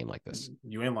in a game like this.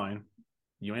 You ain't lying.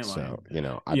 You ain't lying. So,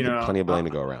 plenty of blame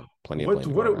to go around. Plenty of blame to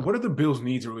go around. What do the Bills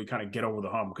need to really kind of get over the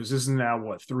hump? Because this is now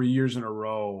what 3 years in a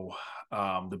row.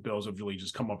 The Bills have really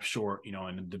just come up short, in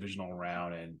the divisional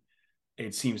round, and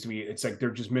it seems to me it's like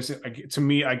they're just missing. To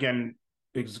me, again,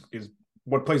 is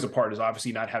what plays a part is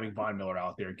obviously not having Von Miller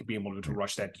out there, being able to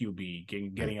rush that QB,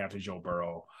 getting after Joe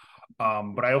Burrow.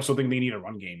 But I also think they need a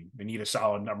run game. They need a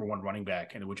solid number one running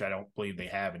back, and which I don't believe they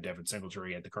have in Devin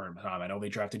Singletary at the current time. I know they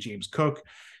drafted James Cook.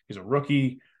 He's a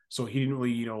rookie, so he didn't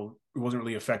really, it wasn't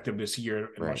really effective this year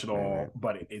much at all. Right.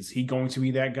 But is he going to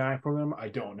be that guy for them? I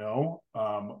don't know.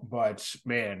 But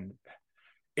man,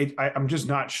 I'm just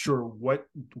not sure what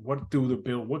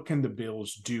can the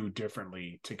Bills do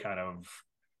differently to kind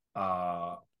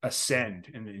of ascend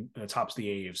in the tops of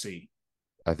the AFC.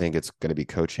 I think it's going to be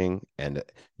coaching, and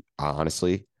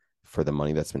honestly, for the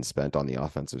money that's been spent on the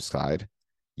offensive side,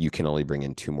 you can only bring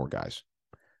in 2 more guys.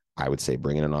 I would say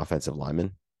bring in an offensive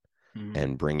lineman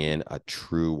and bring in a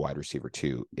true wide receiver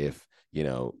too. If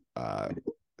Khalil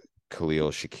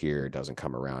Shakir doesn't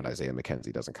come around, Isaiah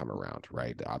McKenzie doesn't come around,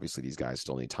 right? Obviously, these guys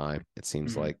still need time. It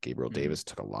seems like Gabriel Davis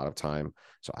took a lot of time,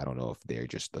 so I don't know if the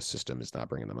system is not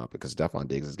bringing them up, because Stefon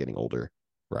Diggs is getting older,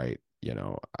 right?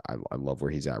 I love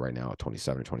where he's at right now at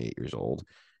 27 or 28 years old.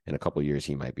 In a couple of years,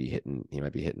 he might be hitting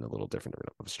a little different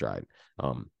of a stride.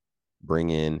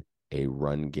 Bring in a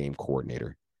run game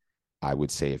coordinator. I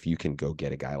would say if you can go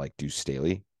get a guy like Deuce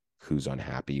Staley, who's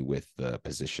unhappy with the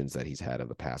positions that he's had in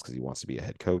the past because he wants to be a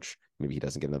head coach, maybe he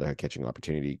doesn't get another head coaching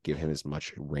opportunity, give him as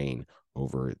much reign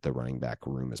over the running back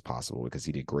room as possible, because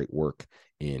he did great work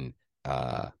in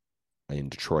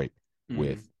Detroit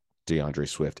with DeAndre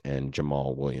Swift and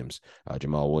Jamal Williams.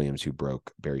 Jamal Williams, who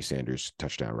broke Barry Sanders'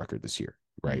 touchdown record this year,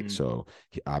 right? So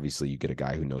obviously you get a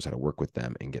guy who knows how to work with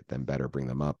them and get them better, bring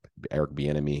them up. Eric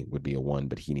Bieniemy would be a one,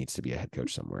 but he needs to be a head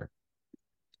coach somewhere.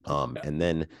 And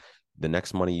then the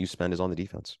next money you spend is on the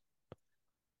defense.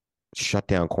 Shut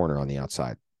down corner on the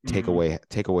outside. Take away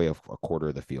a quarter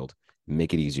of the field.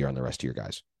 Make it easier on the rest of your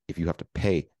guys. If you have to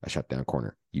pay a shutdown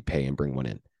corner, you pay and bring one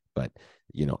in. But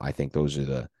I think those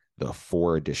are the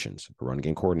 4 additions: a run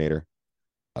game coordinator,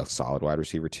 a solid wide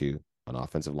receiver 2, an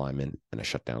offensive lineman, and a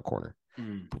shutdown corner.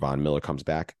 Von Miller comes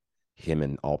back, him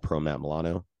and all pro Matt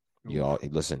Milano. You all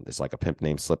listen, it's like a pimp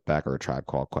named Slipback or a Tribe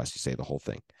Called Quest. You say the whole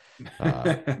thing.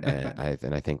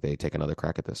 And I think they take another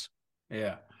crack at this.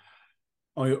 Yeah.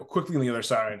 Oh, quickly on the other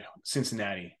side,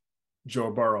 Cincinnati,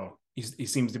 Joe Burrow. He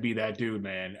seems to be that dude,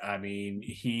 man. I mean,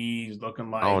 he's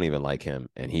looking like, I don't even like him,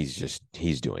 and he's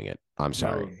doing it. I'm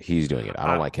sorry. He's doing it. I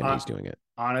don't like him. He's doing it.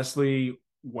 Honestly,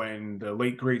 when the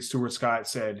late great Stuart Scott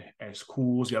said as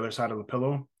cool as the other side of the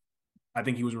pillow, I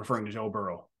think he was referring to Joe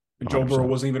Burrow. And Joe 100%. Burrow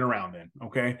wasn't even around then.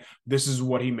 Okay. This is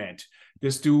what he meant.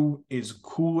 This dude is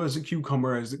cool as a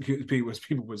cucumber, as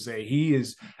people would say. He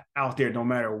is out there no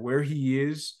matter where he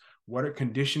is, what a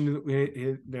condition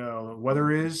the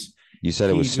weather is. You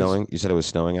said it was snowing. You said it was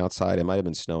snowing outside. It might have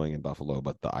been snowing in Buffalo,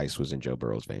 but the ice was in Joe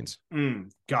Burrow's veins.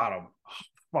 Got him.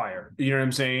 Fire. You know what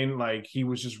I'm saying? Like, he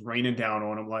was just raining down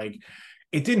on him. Like,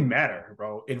 it didn't matter,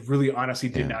 bro. It really honestly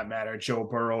did not matter. Joe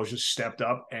Burrow just stepped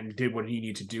up and did what he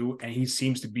needed to do. And he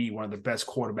seems to be one of the best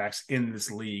quarterbacks in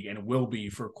this league and will be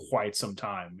for quite some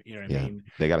time. You know what I mean?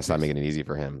 They got to stop making it easy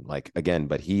for him. Like, again,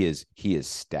 but he is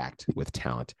stacked with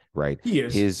talent, right? He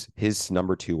is. His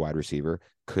number 2 wide receiver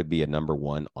could be a number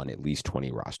 1 on at least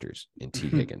 20 rosters in T.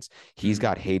 Higgins. He's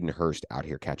got Hayden Hurst out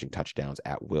here catching touchdowns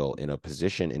at will in a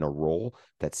position, in a role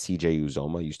that CJ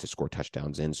Uzoma used to score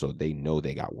touchdowns in. So they know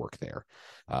they got work there.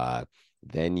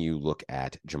 Then you look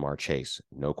at Jamar Chase,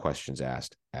 no questions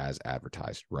asked, as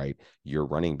advertised, right? Your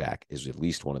running back is at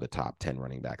least one of the top 10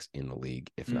 running backs in the league,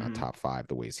 if not top 5,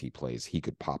 the ways he plays. He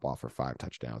could pop off for 5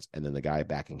 touchdowns. And then the guy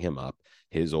backing him up,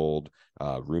 his old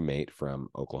roommate from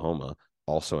Oklahoma,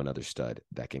 also another stud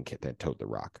that can tote the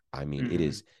rock. I mean, it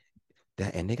is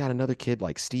that, and they got another kid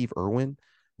like Steve Irwin,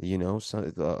 a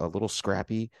little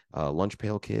scrappy lunch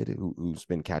pail kid who's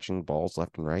been catching balls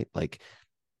left and right. Like,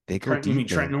 they go deep. You mean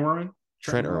Trent Irwin?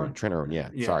 Trent Irwin. Yeah.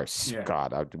 Sorry. Yeah.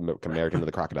 God, I compared him to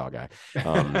the crocodile guy.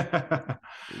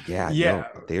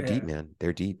 They're deep, man.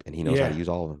 They're deep, and he knows how to use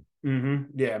all of them.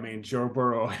 Yeah, I mean, Joe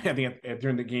Burrow, I think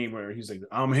during the game where he's like,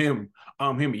 I'm him.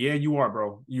 I'm him. Yeah, you are,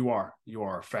 bro. You are. You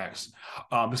are. Facts.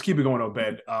 Let's keep it going,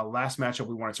 Obed. Last matchup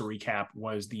we wanted to recap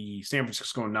was the San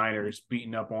Francisco Niners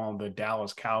beating up on the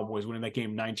Dallas Cowboys, winning that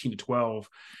game 19-12. It was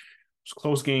a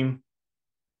close game,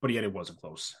 but yet it wasn't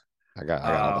close. I got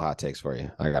all the hot takes for you.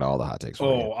 I got all the hot takes for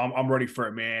you. Oh, I'm ready for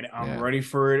it, man. I'm Yeah. ready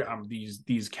for it.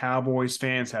 These Cowboys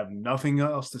fans have nothing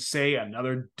else to say.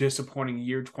 Another disappointing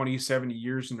year, 27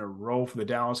 years in a row for the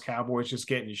Dallas Cowboys, just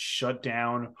getting shut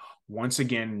down once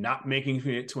again, not making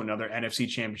it to another NFC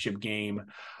Championship game.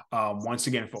 Once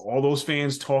again, for all those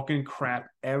fans talking crap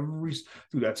dude,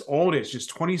 that's all it is. Just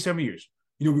 27 years.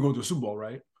 You know we're going to a Super Bowl,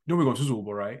 right? You know we're going to a Super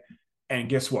Bowl, right? And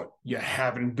guess what? You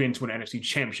haven't been to an NFC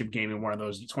Championship game in one of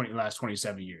those last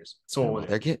 27 years. So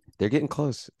They're getting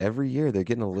close every year. They're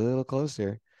getting a little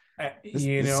closer.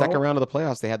 You The second round of the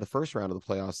playoffs, they had the first round of the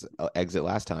playoffs exit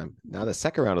last time. Now the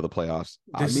second round of the playoffs,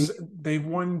 they've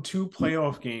won 2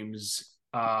 playoff games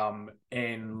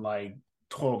in like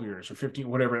 12 years or 15,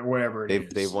 whatever it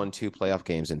is. They've won 2 playoff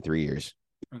games in 3 years.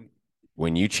 Mm.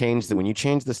 When you change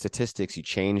the statistics, you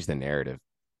change the narrative.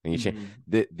 When you change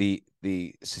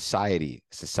the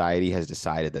society has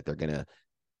decided that they're gonna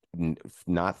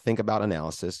not think about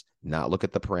analysis, not look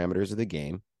at the parameters of the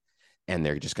game, and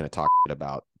they're just gonna talk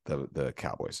about the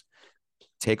Cowboys.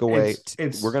 Take away.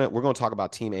 We're gonna talk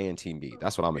about Team A and Team B.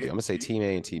 That's what I'm gonna do. I'm gonna say Team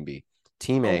A and Team B.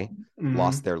 Team A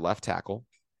lost their left tackle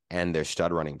and their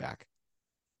stud running back.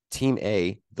 Team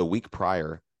A, the week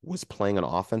prior, was playing an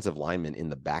offensive lineman in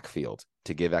the backfield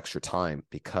to give extra time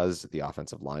because the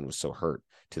offensive line was so hurt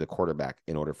to the quarterback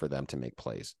in order for them to make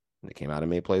plays. And they came out and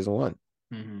made plays and won.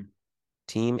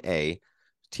 Team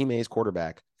A's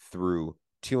quarterback threw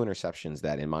 2 interceptions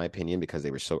that, in my opinion, because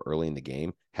they were so early in the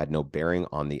game, had no bearing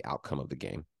on the outcome of the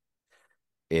game.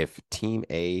 If Team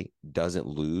A doesn't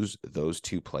lose those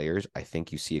 2 players, I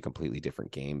think you see a completely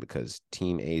different game because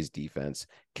Team A's defense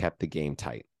kept the game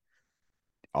tight.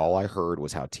 All I heard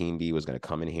was how Team B was going to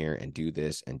come in here and do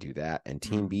this and do that, and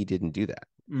Team B didn't do that.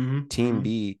 Team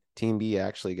B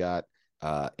actually got,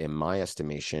 in my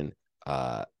estimation,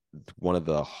 one of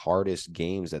the hardest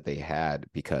games that they had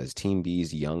because Team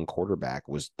B's young quarterback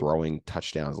was throwing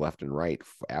touchdowns left and right,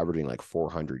 averaging like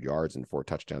 400 yards and 4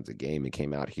 touchdowns a game, and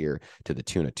came out here to the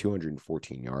tune of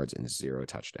 214 yards and 0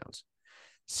 touchdowns.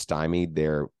 Stymied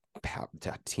their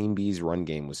Team B's run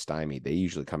game was stymied. They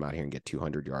usually come out here and get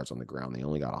 200 yards on the ground. They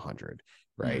only got 100,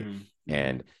 right?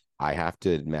 And I have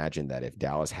to imagine that if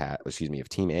if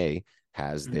Team A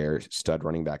has their stud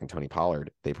running back in Tony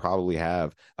Pollard, they probably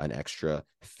have an extra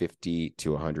 50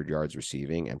 to 100 yards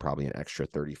receiving and probably an extra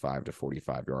 35 to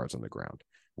 45 yards on the ground,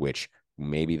 which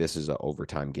maybe this is an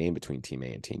overtime game between Team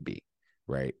A and Team B,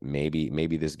 right?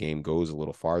 Maybe this game goes a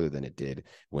little farther than it did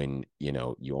when,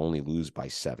 you only lose by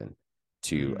 7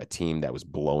 to a team that was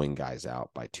blowing guys out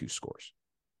by 2 scores.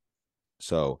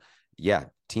 So yeah,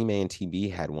 Team A and Team B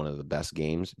had one of the best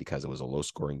games because it was a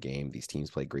low-scoring game. These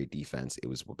teams played great defense. It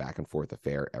was a back-and-forth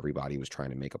affair. Everybody was trying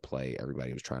to make a play.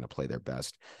 Everybody was trying to play their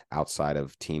best. Outside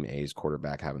of Team A's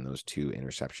quarterback having those 2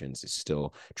 interceptions, he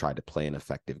still tried to play an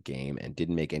effective game and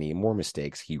didn't make any more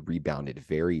mistakes. He rebounded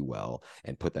very well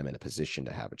and put them in a position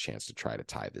to have a chance to try to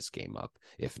tie this game up,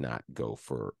 if not go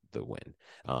for the win.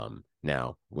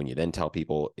 Now, when you then tell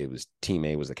people it was Team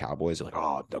A was the Cowboys, they're like,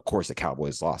 oh, of course the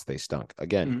Cowboys lost. They stunk.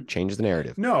 Again, change the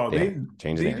narrative. No, they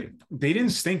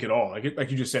didn't stink at all. Like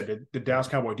you just said, the Dallas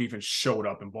Cowboy defense showed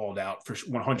up and balled out for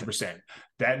 100%.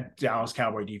 That Dallas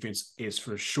Cowboy defense is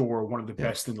for sure one of the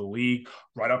best in the league,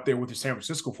 right up there with the San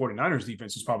Francisco 49ers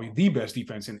defense. Is probably the best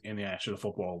defense in the National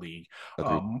Football League.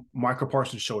 Micah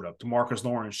Parsons showed up. DeMarcus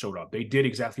Lawrence showed up. They did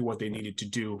exactly what they needed to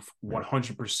do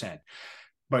 100%.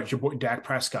 But your boy Dak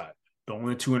Prescott, the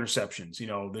only 2 interceptions. He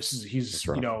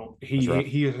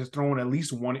has thrown at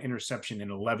least 1 interception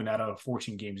in 11 out of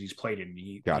 14 games he's played in.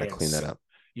 He got to clean that up.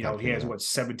 He has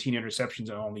 17 interceptions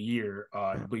on the year,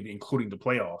 I believe, including the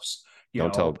playoffs.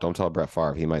 Don't tell Brett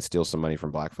Favre. He might steal some money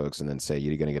from black folks and then say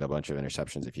you're going to get a bunch of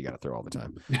interceptions if you got to throw all the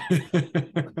time.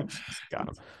 Got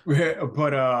him.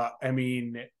 But I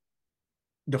mean,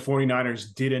 the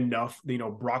 49ers did enough.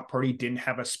 Brock Purdy didn't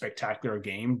have a spectacular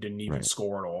game, didn't even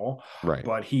score at all. Right.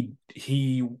 But he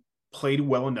played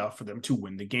well enough for them to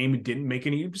win the game. He didn't make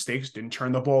any mistakes, didn't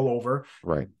turn the ball over.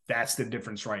 Right. That's the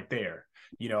difference right there.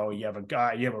 You have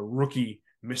a rookie,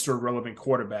 Mr. Irrelevant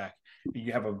quarterback.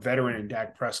 You have a veteran in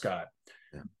Dak Prescott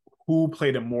who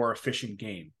played a more efficient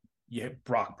game. you hit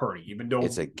Brock Purdy, even though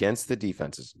it's against the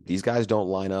defenses. These guys don't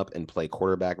line up and play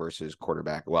quarterback versus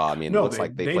quarterback. Well, I mean, it no, looks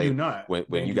like they they do played not.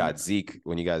 when you got Zeke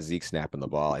snapping the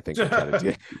ball. I think they tried to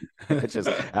do it just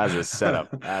as a setup.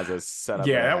 Yeah, that I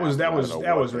don't know that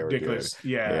what was they were doing. ridiculous.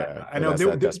 Yeah, I but know. that's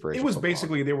that It desperation was football.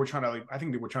 basically they were trying to like. I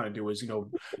think they were trying to do is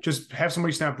just have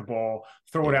somebody snap the ball,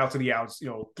 throw it out to the outs,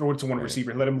 throw it to one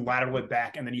receiver, let him lateral it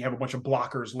back, and then you have a bunch of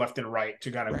blockers left and right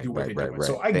to kind of do what they're doing.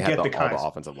 So I they get had the all the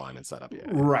offensive linemen set up.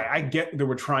 Right, I get what they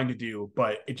were trying to do,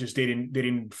 but it just they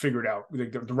didn't figure it out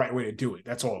the right way to do it.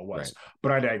 That's all it was.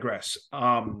 But I digress.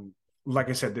 Like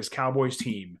I said, this Cowboys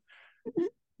team,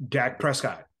 Dak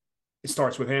Prescott, it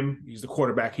starts with him. He's the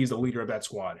quarterback. He's the leader of that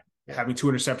squad. Having 2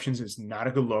 interceptions is not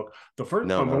a good look. The first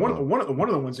one of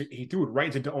the ones he threw it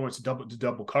right into almost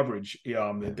double coverage.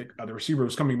 The receiver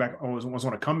was coming back, was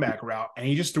on a comeback route, and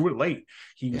he just threw it late.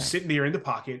 He was sitting there in the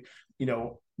pocket,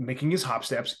 making his hop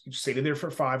steps. He stayed there for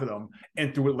 5 of them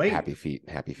and threw it late. Happy feet.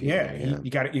 Yeah,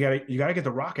 you got to get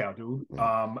the rock out, dude.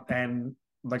 And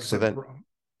like so I said,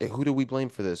 then who do we blame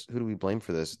for this? Who do we blame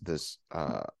for this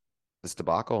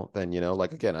debacle? Then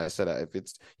like again, I said if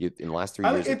it's in the last 3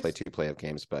 years they played 2 playoff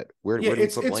games, but where do we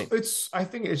put blame? I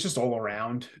think it's just all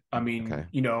around. I mean,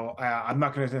 I'm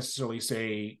not going to necessarily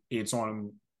say it's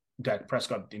on Dak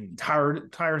Prescott the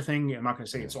entire thing. I'm not going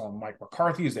to say it's on Mike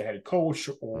McCarthy as the head coach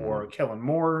or Kellen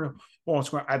Moore.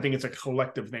 I think it's a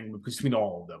collective thing between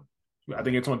all of them. I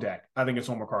think it's on Dak. I think it's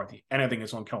on McCarthy, and I think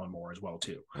it's on Kellen Moore as well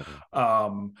too.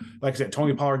 Like I said,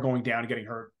 Tony Pollard going down and getting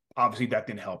hurt. Obviously, that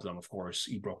didn't help them. Of course,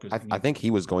 he broke his. I think he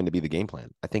was going to be the game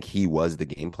plan. I think he was the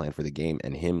game plan for the game,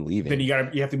 and him leaving. Then you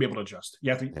have to be able to adjust.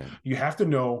 You have to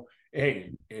know.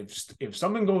 Hey, if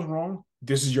something goes wrong,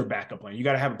 this is your backup plan. You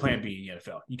got to have a plan B in the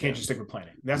NFL. You can't just stick with plan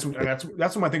A. That's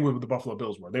what my thing with the Buffalo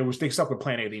Bills were. They stuck with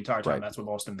plan A the entire time. That's what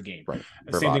lost them the game. Right.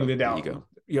 Same thing with the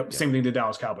Dallas. Same thing to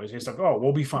Dallas Cowboys. They stuck. Oh,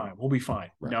 we'll be fine. We'll be fine.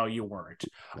 Right. No, you weren't.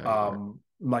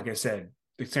 Like I said,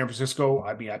 San Francisco.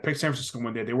 I mean, I picked San Francisco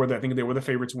when I think they were the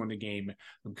favorites to win the game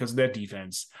because of that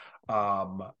defense.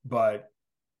 But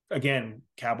again,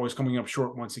 Cowboys coming up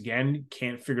short once again.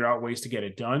 Can't figure out ways to get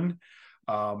it done.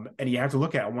 And you have to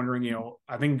look at wondering,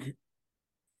 I think,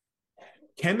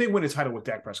 can they win a title with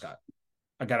Dak Prescott?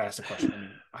 I got to ask the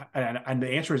question. And the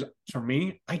answer is, for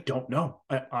me, I don't know.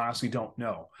 I honestly don't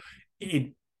know.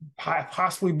 It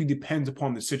possibly depends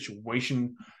upon the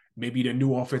situation. Maybe the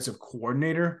new offensive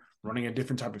coordinator running a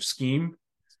different type of scheme.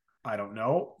 I don't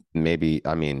know. Maybe.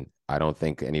 I mean, I don't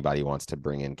think anybody wants to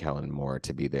bring in Kellen Moore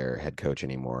to be their head coach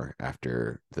anymore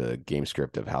after the game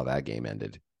script of how that game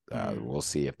ended. We'll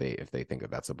see if they think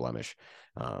that that's a blemish.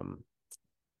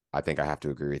 I think I have to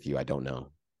agree with you. I don't know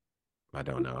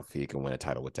if he can win a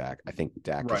title with Dak. I think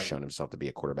Dak has shown himself to be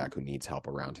a quarterback who needs help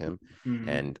around him.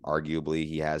 And arguably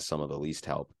he has some of the least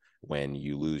help when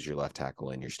you lose your left tackle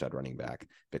and your stud running back,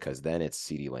 because then it's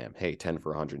CeeDee Lamb. Hey, 10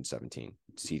 for 117.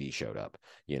 CeeDee showed up.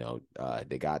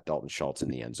 They got Dalton Schultz in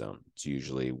the end zone. It's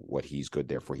usually what he's good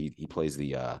there for. He plays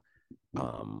the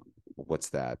what's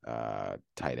that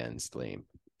tight end's name?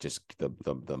 Just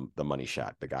the money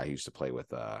shot. The guy who used to play with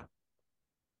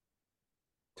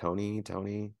Tony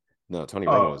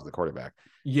Romo was the quarterback.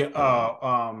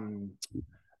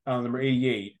 Number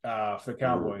 88 for the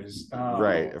Cowboys.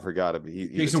 Right, I forgot. He's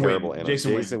Jason terrible.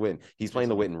 Jason Witten. He's playing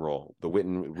the Witten role, the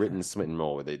Witten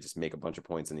role, where they just make a bunch of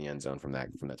points in the end zone from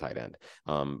the tight end.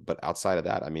 But outside of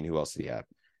that, I mean, who else did he have?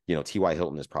 T.Y.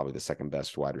 Hilton is probably the second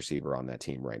best wide receiver on that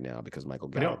team right now because Michael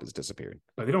Gallup has disappeared.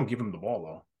 But they don't give him the ball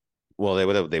though. Well,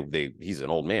 he's an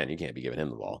old man. You can't be giving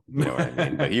him the ball. You know what I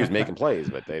mean? But he was making plays,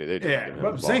 but they but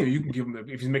I'm saying you can give him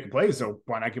if he's making plays, so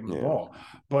why not give him the ball?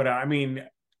 But I mean,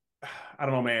 I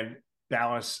don't know, man.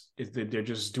 Dallas they're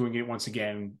just doing it once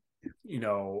again,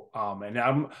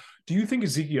 and do you think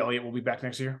Ezekiel Elliott will be back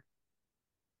next year?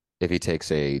 If he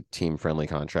takes a team-friendly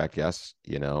contract, yes.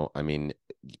 I mean,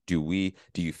 do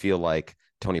you feel like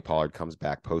Tony Pollard comes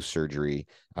back post-surgery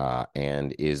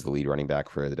and is the lead running back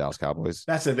for the Dallas Cowboys?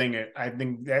 That's the thing. I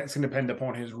think that's going to depend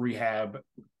upon his rehab.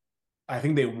 I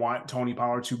think they want Tony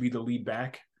Pollard to be the lead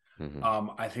back.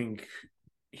 I think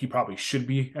he probably should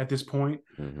be at this point.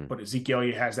 But Ezekiel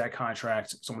Elliott has that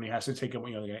contract. Somebody has to take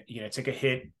take a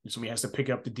hit. Somebody has to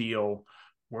pick up the deal.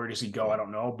 Where does he go? I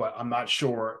don't know, but I'm not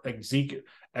sure. Like Zeke,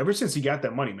 ever since he got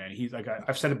that money, man, he's like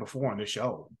I've said it before on this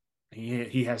show.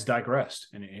 He has digressed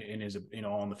in his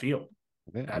on the field.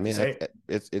 I mean,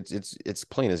 it's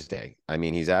plain as day. I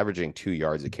mean, he's averaging 2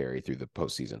 yards a carry through the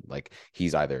postseason. Like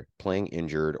he's either playing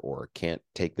injured or can't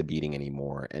take the beating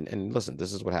anymore. And listen,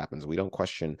 this is what happens. We don't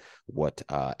question what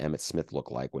Emmitt Smith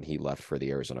looked like when he left for the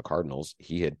Arizona Cardinals.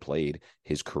 He had played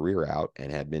his career out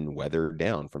and had been weathered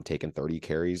down from taking 30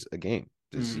 carries a game.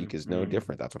 Zeke is no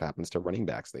different. That's what happens to running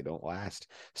backs. They don't last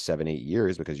 7-8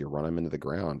 years because you run them into the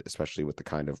ground, especially with the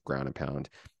kind of ground and pound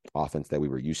offense that we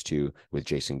were used to with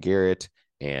Jason Garrett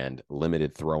and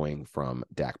limited throwing from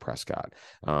Dak Prescott.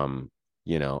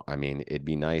 I mean, it'd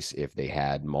be nice if they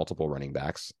had multiple running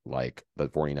backs like the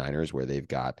 49ers, where they've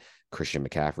got Christian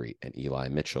McCaffrey and Eli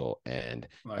Mitchell. And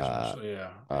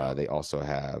they also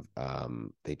have,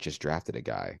 they just drafted a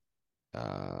guy.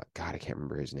 God, I can't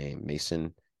remember his name.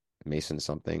 Mason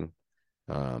something.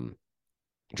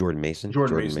 Jordan Mason.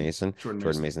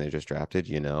 They just drafted.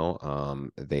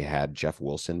 They had Jeff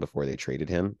Wilson before they traded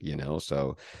him.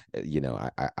 So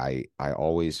I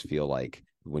always feel like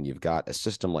when you've got a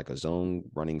system like a zone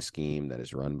running scheme that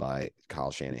is run by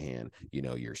Kyle Shanahan,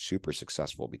 you're super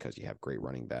successful because you have great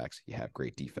running backs, you have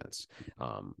great defense.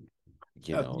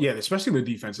 Especially the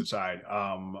defensive side.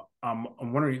 I'm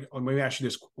wondering, maybe ask you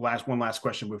this one last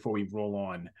question before we roll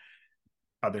on.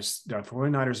 The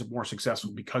 49ers are more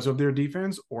successful because of their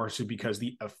defense, or is it because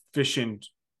the efficient,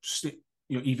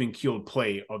 even keeled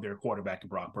play of their quarterback,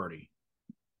 Brock Purdy?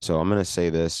 So I'm going to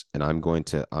say this, and I'm going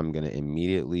to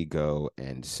immediately go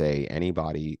and say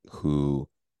anybody who,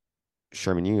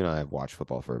 Sherman, you and I have watched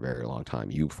football for a very long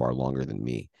time. You far longer than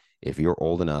me. If you're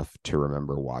old enough to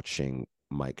remember watching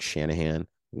Mike Shanahan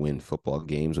win football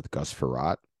games with Gus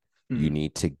Frerotte, you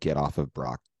need to get off of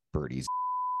Brock Purdy's,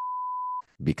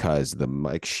 because the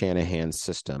Mike Shanahan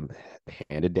system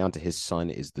handed down to his son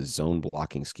is the zone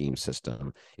blocking scheme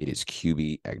system. It is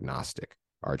QB agnostic.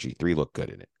 RG3 looked good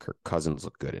in it. Kirk Cousins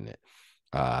looked good in it.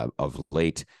 Of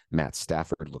late, Matt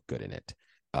Stafford looked good in it.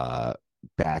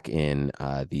 Back in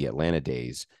the Atlanta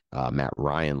days, Matt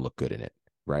Ryan looked good in it,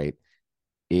 right?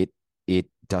 It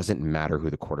doesn't matter who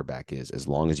the quarterback is as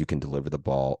long as you can deliver the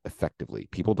ball effectively.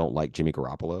 People don't like Jimmy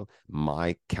Garoppolo.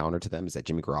 My counter to them is that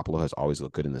Jimmy Garoppolo has always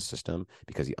looked good in the system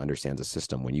because he understands the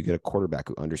system. When you get a quarterback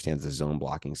who understands the zone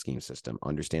blocking scheme system,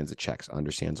 understands the checks,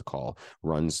 understands the call,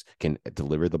 runs, can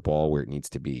deliver the ball where it needs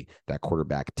to be, that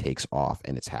quarterback takes off.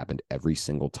 And it's happened every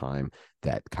single time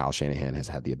that Kyle Shanahan has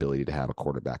had the ability to have a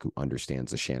quarterback who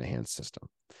understands the Shanahan system.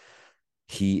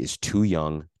 He is too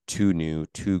young, too new,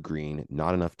 too green,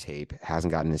 not enough tape,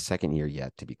 hasn't gotten his second year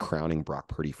yet to be crowning Brock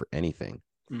Purdy for anything.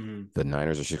 The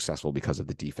Niners are successful because of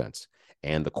the defense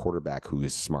and the quarterback who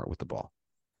is smart with the ball.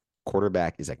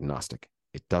 Quarterback is agnostic.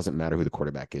 It doesn't matter who the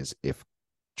quarterback is. If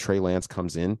Trey Lance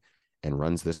comes in and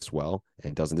runs this well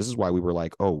and doesn't, this is why we were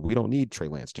like, oh, we don't need Trey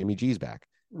Lance. Jimmy G's back.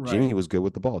 Right. Jimmy was good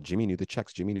with the ball. Jimmy knew the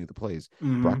checks. Jimmy knew the plays.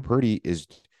 Brock Purdy is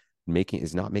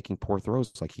not making poor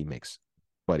throws like he makes,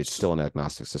 but it's still an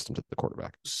agnostic system to the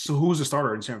quarterback. So who's the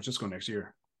starter in San Francisco next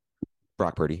year?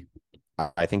 Brock Purdy.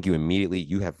 I think you immediately,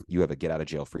 you have a get out of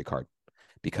jail free card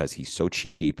because he's so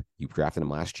cheap. You drafted him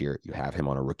last year. You have him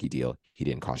on a rookie deal. He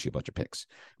didn't cost you a bunch of picks.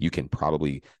 You can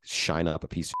probably shine up a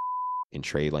piece of in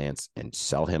Trey Lance and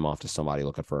sell him off to somebody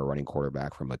looking for a running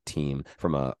quarterback from a team,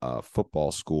 from a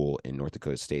football school in North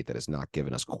Dakota State that has not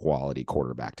given us quality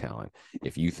quarterback talent.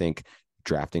 If you think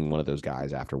drafting one of those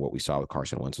guys after what we saw with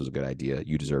Carson Wentz was a good idea,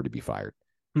 you deserve to be fired.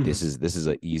 This is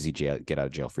an easy get out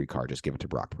of jail free card. Just give it to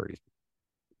Brock Purdy.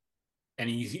 And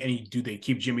do they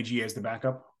keep Jimmy G as the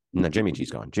backup? No, Jimmy G's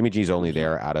gone. Jimmy G's only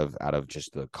there out of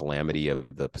just the calamity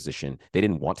of the position. They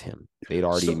didn't want him. They'd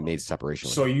already made separation.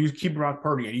 So you keep Brock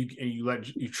Purdy and you let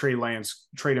Trey Lance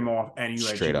trade him off, and you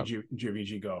let Jimmy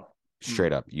G go.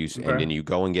 Straight up. And then you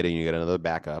go and get another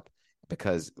backup,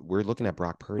 because we're looking at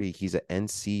Brock Purdy. He's an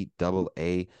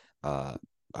NCAA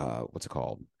what's it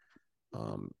called?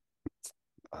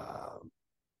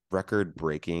 Record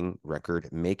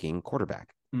making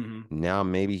quarterback. Now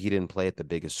maybe he didn't play at the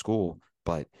biggest school,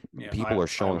 but people are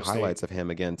showing highlights of him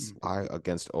against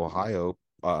Ohio,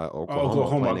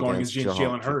 Oklahoma going against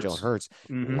Jalen Hurts,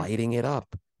 lighting it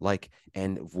up.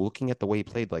 And looking at the way he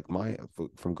played,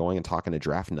 from going and talking to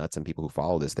draft nuts and people who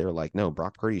follow this, they're like, no,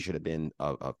 Brock Purdy should have been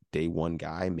a day one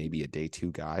guy, maybe a day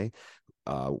two guy,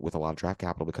 with a lot of draft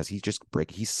capital, because he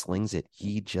slings it.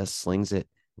 He just slings it.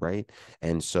 Right.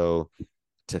 And so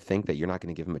to think that you're not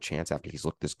going to give him a chance after he's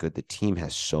looked this good, the team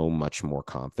has so much more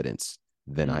confidence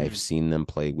than I've seen them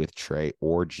play with Trey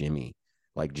or Jimmy.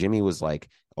 Like Jimmy was like,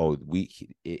 oh, they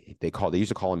used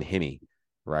to call him Himmy,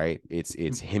 right? It's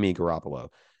Himmy Garoppolo.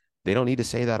 They don't need to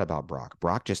say that about Brock.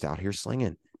 Brock just out here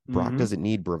slinging. Brock doesn't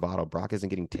need bravado. Brock isn't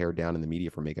getting teared down in the media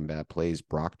for making bad plays.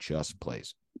 Brock just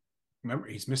plays. Remember,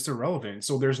 he's Mr. Relevant.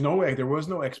 So there was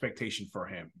no expectation for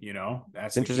him.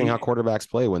 That's interesting how quarterbacks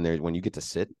play when you get to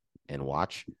sit and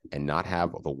watch and not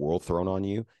have the world thrown on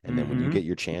you. And then when you get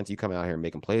your chance, you come out here and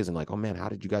making plays and like, oh man, how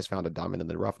did you guys found a diamond in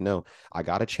the rough? No, I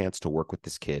got a chance to work with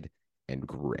this kid and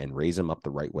raise him up the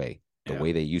right way. the Yeah.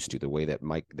 way they used to, the way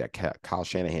that Kyle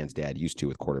Shanahan's dad used to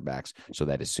with quarterbacks, so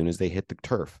that as soon as they hit the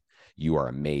turf, you are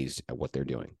amazed at what they're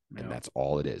doing. And Yeah. that's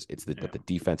all it is. Yeah. But the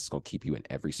defense is going to keep you in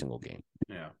every single game.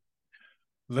 Yeah.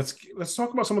 Let's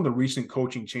talk about some of the recent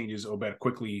coaching changes, Obed,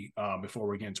 quickly before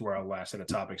we get into our last set of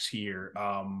topics here.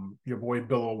 Your boy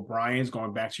Bill O'Brien's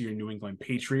going back to your New England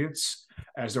Patriots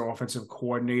as their offensive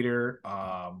coordinator.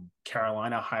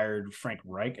 Carolina hired Frank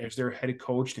Reich as their head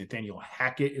coach. Nathaniel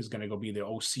Hackett is going to go be the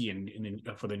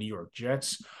OC for the New York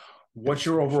Jets. What's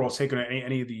your overall take on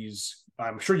any of these?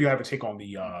 I'm sure you have a take on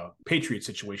the Patriots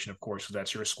situation, of course, because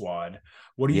that's your squad.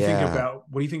 What do you think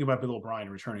about Bill O'Brien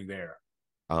returning there?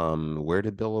 Where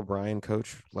did Bill O'Brien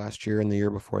coach last year and the year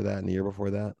before that and the year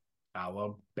before that?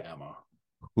 Alabama.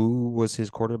 Who was his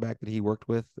quarterback that he worked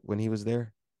with when he was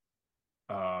there?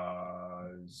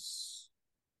 Bryce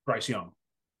Young.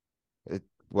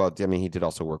 Well, I mean, he did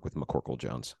also work with McCorkle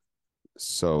Jones.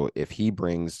 So if he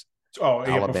brings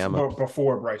Alabama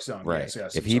before Bryce Young, right?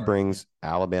 Yes. If he brings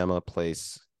Alabama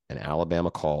plays and Alabama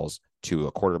calls to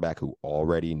a quarterback who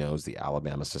already knows the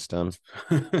Alabama system,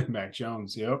 Mac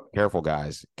Jones. Yep. Careful,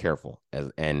 guys. Careful.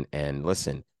 And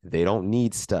listen, they don't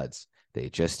need studs. They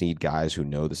just need guys who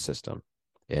know the system,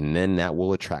 and then that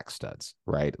will attract studs,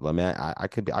 right?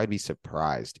 I'd be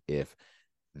surprised if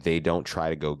they don't try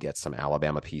to go get some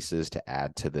Alabama pieces to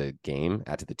add to the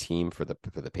team for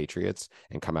the Patriots,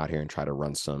 and come out here and try to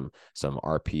run some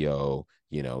RPO,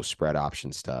 spread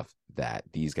option stuff that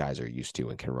these guys are used to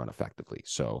and can run effectively.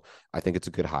 So I think it's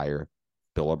a good hire.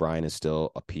 Bill O'Brien is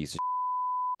still a piece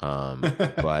of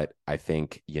but I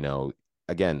think,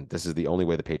 again, this is the only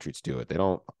way the Patriots do it. They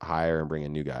don't hire and bring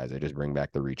in new guys. They just bring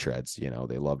back the retreads.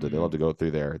 They love to go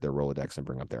through their Rolodex and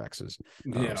bring up their X's.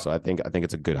 So I think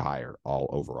it's a good hire all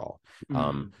overall.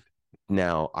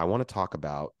 Now I want to talk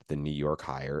about the New York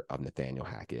hire of Nathaniel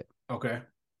Hackett. Okay.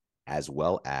 As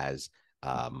well as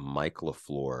Mike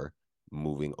LaFleur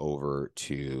moving over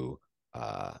to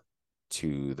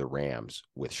the Rams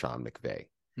with Sean McVay.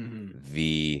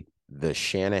 The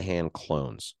Shanahan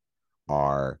clones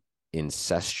are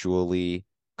incestually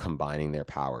combining their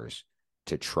powers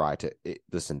to try to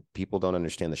listen. People don't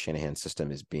understand the Shanahan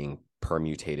system is being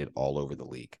permutated all over the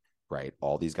league, right?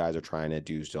 All these guys are trying to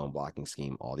do zone blocking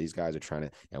scheme. All these guys are trying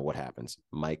to, and what happens?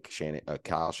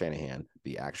 Kyle Shanahan,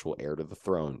 the actual heir to the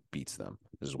throne, beats them.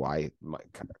 This is why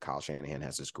Kyle Shanahan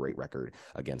has this great record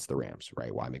against the Rams,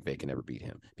 right? Why McVay can never beat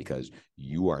him, because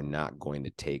you are not going to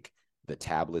take the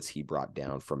tablets he brought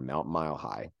down from Mount Mile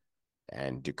High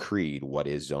and decreed what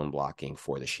is zone blocking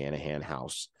for the Shanahan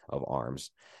house of arms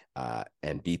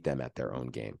and beat them at their own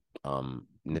game.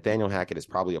 Nathaniel Hackett is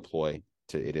probably a ploy.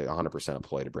 It is 100% a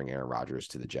ploy to bring Aaron Rodgers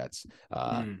to the Jets.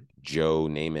 Joe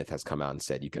Namath has come out and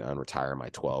said, you can unretire my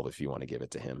 12 if you want to give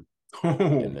it to him.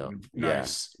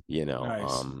 Nice.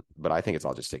 Nice. But I think it's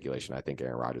all gesticulation. I think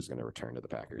Aaron Rodgers is going to return to the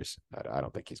Packers. I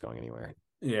don't think he's going anywhere.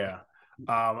 Yeah.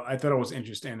 I thought it was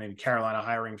interesting in Carolina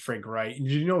hiring Frank Reich.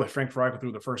 Did you know that Frank Reich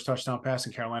threw the first touchdown pass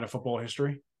in Carolina football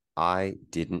history? I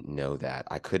didn't know that.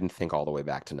 I couldn't think all the way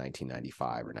back to 1995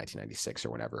 or 1996 or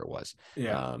whenever it was.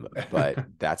 Yeah. But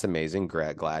that's amazing.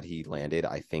 Glad he landed.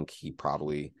 I think he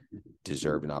probably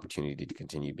deserved an opportunity to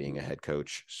continue being a head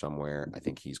coach somewhere. I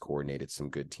think he's coordinated some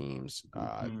good teams.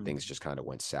 Things just kind of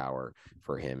went sour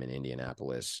for him in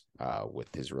Indianapolis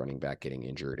with his running back getting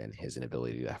injured and his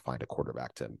inability to find a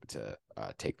quarterback to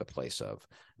take the place of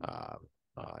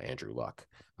Andrew Luck.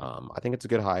 I think it's a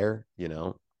good hire,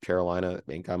 Carolina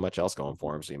ain't got much else going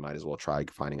for him, so you might as well try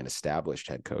finding an established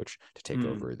head coach to take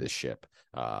over this ship.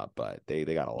 But they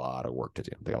got a lot of work to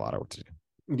do.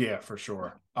 Yeah, for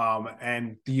sure.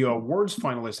 And the awards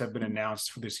finalists have been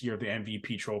announced for this year, the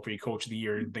MVP trophy, Coach of the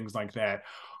Year, and things like that.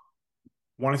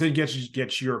 Wanted to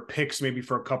get your picks maybe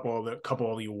for a couple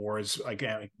of the awards. We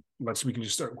can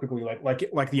just start quickly like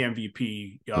the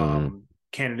MVP.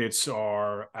 Candidates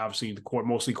are obviously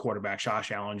mostly quarterback: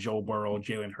 Josh Allen, Joe Burrow,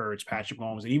 Jalen Hurts, Patrick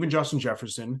Mahomes, and even Justin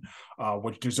Jefferson,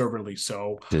 which deservedly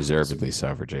so. Deservedly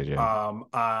so for JJ.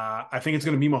 I think it's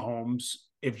going to be Mahomes.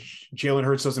 If Jalen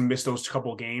Hurts doesn't miss those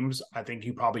couple of games, I think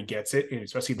he probably gets it, and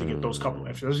especially if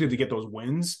they get those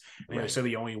wins. And they said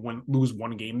they only lose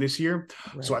one game this year.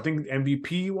 Right. So I think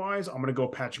MVP wise, I'm going to go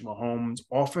Patrick Mahomes.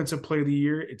 Offensive Player of the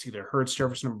Year, it's either Hurts,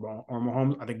 Jefferson, or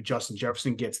Mahomes. I think Justin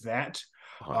Jefferson gets that.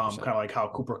 Kind of like how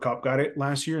Cooper Kupp got it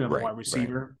last year, number wide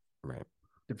receiver. Right.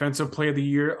 Defensive Player of the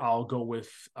Year, I'll go with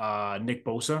Nick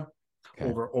Bosa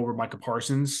over Micah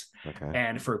Parsons. Okay.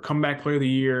 And for Comeback Player of the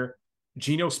Year,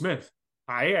 Geno Smith.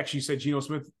 I actually said Geno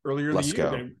Smith earlier in the year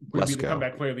that would be the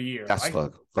Comeback Player of the Year.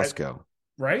 Let's go.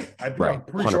 Right? I'm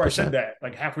pretty sure I said that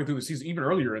like halfway through the season, even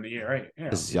earlier in the year, right? Yeah.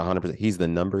 This is 100%. He's the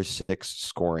number 6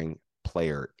 scoring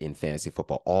player in fantasy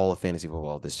football, all of fantasy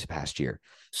football this past year.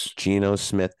 Geno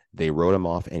Smith, they wrote him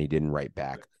off and he didn't write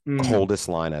back. Coldest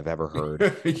line I've ever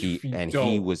heard. He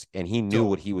knew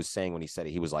what he was saying when he said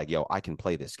it. He was like, "Yo, I can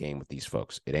play this game with these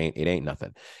folks. It ain't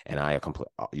nothing." And I'm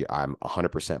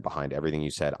 100% behind everything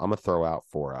you said. I'm gonna throw out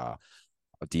for a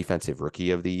defensive rookie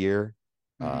of the year,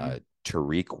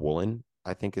 Tariq Woolen,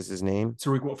 I think is his name.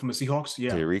 Tariq Woolen from the Seahawks.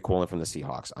 Yeah, Tariq Woolen from the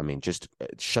Seahawks. I mean, just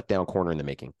shut down corner in the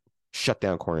making. Shut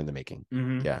down corner in the making.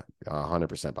 Yeah,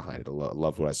 100% behind it.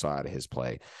 Loved what I saw out of his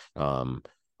play.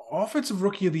 Offensive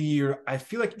rookie of the year, I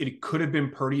feel like it could have been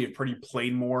Purdy if Purdy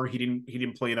played more. He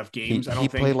didn't play enough games. He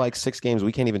played like 6 games.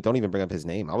 We don't even bring up his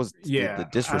name. The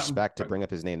disrespect to bring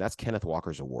up his name. That's Kenneth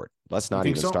Walker's award. Let's not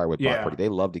even start with Brock Purdy. They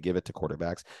love to give it to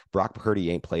quarterbacks. Brock Purdy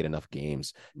ain't played enough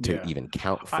games to even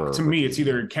count for. To me, it's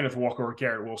either Kenneth Walker or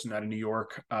Garrett Wilson out of New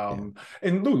York. And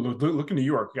look in New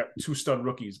York, we got 2 stud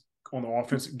rookies on the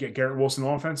offense. Get Garrett Wilson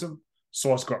offensive.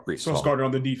 Sauce Gardner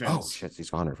on the defense. Oh shit, he's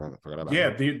Gardner. Forgot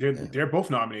about they're both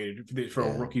nominated for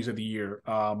rookies of the year.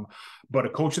 But a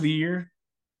coach of the year,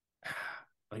 I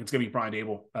think it's gonna be Brian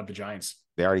Daboll of the Giants.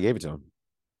 They already gave it to him.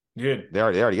 Did they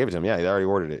already gave it to him? Yeah, they already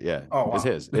ordered it. Yeah. Oh, wow. It's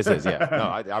his. Yeah.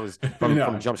 No, I was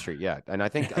from Jump Street. Yeah, and I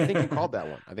think you called that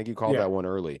one. I think you called that one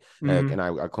early, and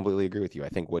I completely agree with you. I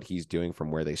think what he's doing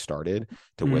from where they started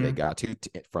to where they got to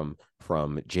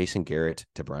from Jason Garrett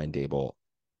to Brian Daboll.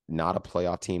 Not a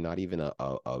playoff team, not even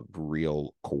a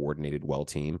real coordinated well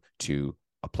team, to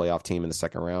a playoff team in the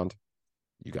second round.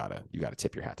 You gotta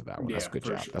tip your hat to that one. That's a good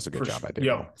job. That's a good job. I did.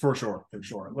 Yeah, for sure.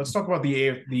 Let's talk about the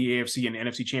AFC and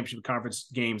NFC Championship Conference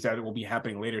games that will be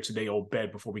happening later today. Old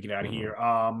bed before we get out of here.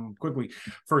 Quickly,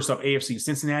 first up, AFC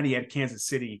Cincinnati at Kansas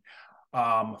City.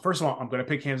 First of all, I'm going to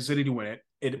pick Kansas City to win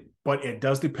it. But it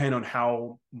does depend on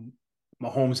how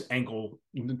Mahomes'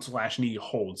 ankle/knee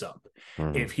holds up.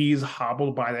 If he's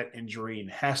hobbled by that injury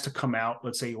and has to come out,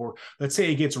 let's say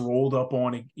it gets rolled up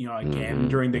on again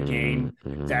during the game,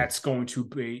 that's going to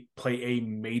play a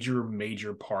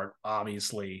major part,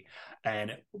 obviously.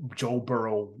 And Joe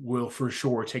Burrow will for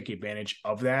sure take advantage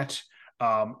of that.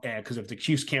 And because if the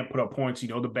Chiefs can't put up points, the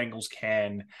Bengals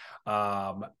can.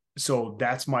 So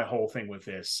that's my whole thing with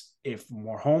this. If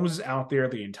Mahomes is out there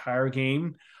the entire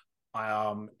game,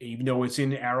 even though it's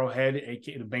in Arrowhead,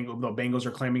 the Bengals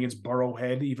are claiming it's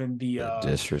Burrowhead. Even the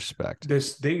disrespect.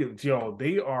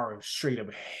 They are straight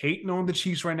up hating on the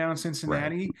Chiefs right now in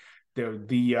Cincinnati.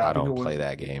 Right. I don't play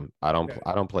that game. I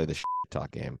don't play the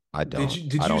talk game. I don't.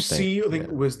 Did you see? I think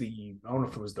it was I don't know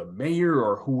if it was the mayor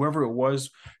or whoever it was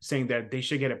saying that they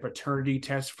should get a paternity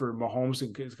test for Mahomes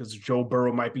because Joe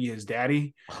Burrow might be his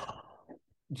daddy.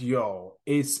 Yo,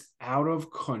 it's out of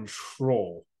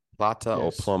control. Plata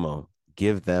or Plomo,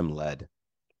 give them lead.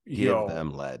 Give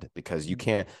them lead, because you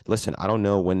can't listen. I don't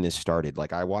know when this started.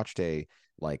 Like, I watched I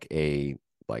don't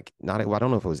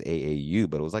know if it was AAU,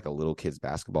 but it was like a little kids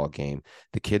basketball game.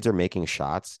 The kids are making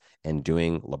shots and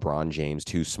doing LeBron James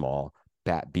too small,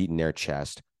 beating their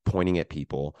chest, pointing at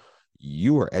people.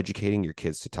 You are educating your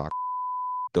kids to talk.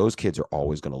 Those kids are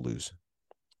always going to lose.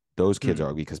 Those kids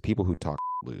are, because people who talk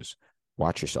lose.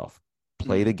 Watch yourself.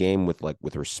 Play the game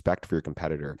with respect for your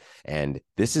competitor. And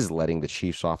this is letting the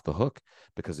Chiefs off the hook,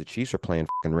 because the Chiefs are playing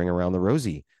fucking ring around the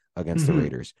rosy against the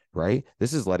Raiders, right?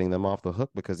 This is letting them off the hook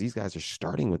because these guys are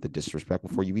starting with the disrespect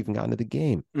before you've even gotten to the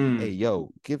game. Hey,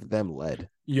 give them lead.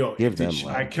 Give them lead.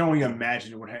 I can only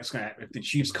imagine what's going to happen if the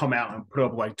Chiefs come out and put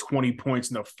up like 20 points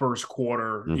in the first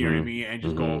quarter, you know what I mean, and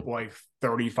just go up like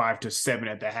 35-7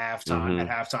 at the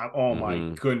halftime. Oh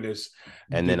my goodness.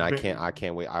 And then I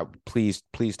can't wait. Please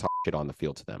talk shit on the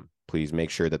field to them. Please make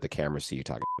sure that the cameras see you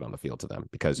talking on the field to them,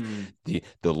 because the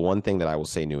one thing that I will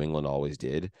say New England always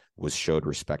did was showed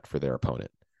respect for their opponent.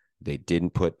 They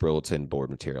didn't put bulletin board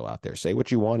material out there. Say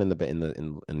what you want in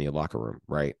the locker room,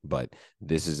 right? But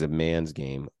this is a man's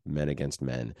game, men against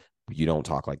men. You don't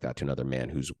talk like that to another man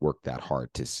who's worked that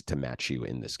hard to match you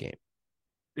in this game.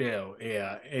 Yeah.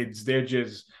 I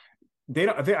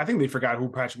think they forgot who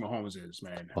Patrick Mahomes is,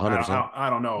 man. 100%. I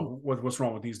don't know what's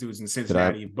wrong with these dudes in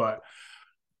Cincinnati, but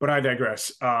I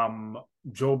digress.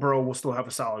 Joe Burrow will still have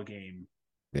a solid game.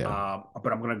 Yeah.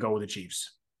 But I'm going to go with the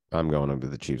Chiefs. I'm going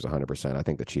with the Chiefs 100%. I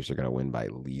think the Chiefs are going to win by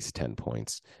at least 10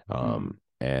 points.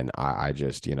 And I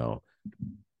just,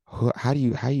 how do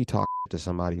you talk to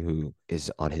somebody who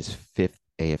is on his 5th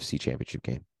AFC championship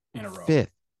game? In a row. 5th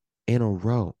in a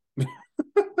row.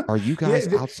 Are you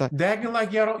guys outside? Acting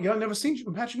like y'all never seen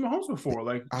Patrick Mahomes before.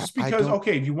 Like, just because,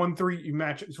 you won 3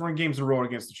 games in a row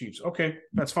against the Chiefs. Okay,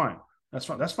 that's fine. That's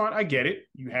fine. I get it.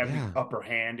 You have the upper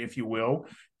hand, if you will,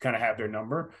 kind of have their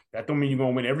number. That don't mean you're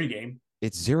going to win every game.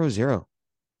 It's 0-0.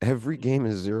 Every game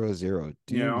is 0-0.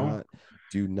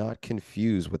 Do not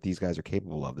confuse what these guys are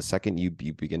capable of. The second you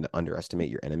begin to underestimate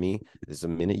your enemy, is the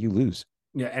minute you lose.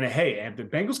 Yeah, and hey, if the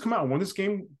Bengals come out and win this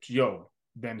game,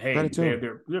 then hey, Credit to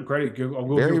them. they're credit.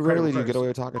 We'll Very give credit rarely where do you get credit's away due.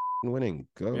 with talking and winning.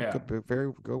 Yeah,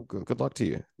 Good luck to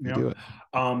you. You do it.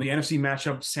 The NFC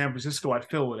matchup: San Francisco at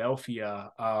Philadelphia.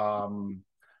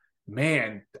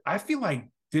 Man, I feel like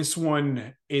this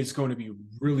one is going to be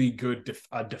really good,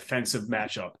 a defensive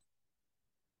matchup.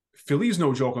 Philly's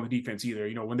no joke on the defense either.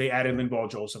 When they added Linval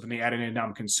Joseph and they added in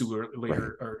Ndamukong Suh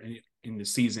later or in the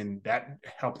season, that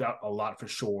helped out a lot for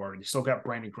sure. They still got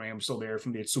Brandon Graham still there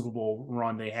from the Super Bowl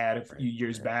run they had a few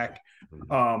years back.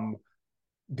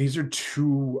 These are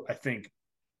two, I think,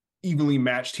 evenly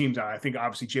matched teams. I think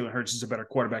obviously Jalen Hurts is a better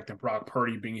quarterback than Brock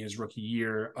Purdy being his rookie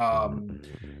year.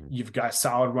 You've got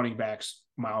solid running backs,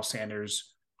 Miles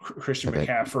Sanders, Christian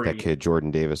McCaffrey. That kid Jordan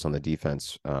Davis on the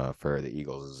defense for the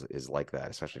Eagles is like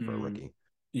that, especially for a rookie.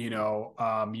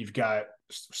 You've got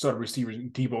starter receivers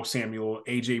Deebo Samuel,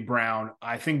 AJ Brown.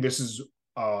 I think this is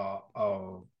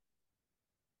on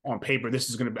paper. I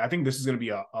think this is gonna be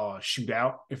a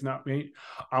shootout, if not me.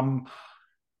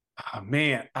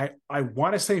 Man, I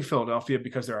want to say Philadelphia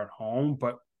because they're at home,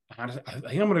 but honestly, I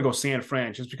think I'm going to go San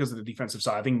Fran just because of the defensive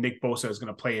side. I think Nick Bosa is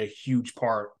going to play a huge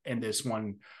part in this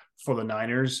one for the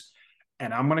Niners,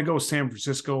 and I'm going to go San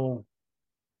Francisco.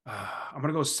 I'm going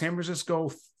to go San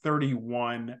Francisco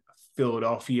 31,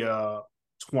 Philadelphia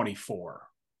 24.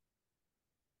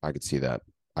 I could see that.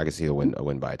 I could see a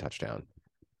win by a touchdown.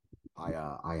 I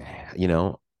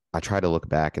try to look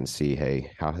back and see,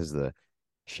 hey, how has the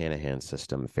Shanahan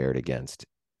system fared against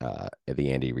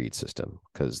the Andy Reid system?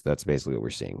 Because that's basically what we're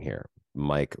seeing here.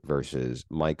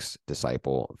 Mike's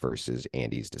disciple versus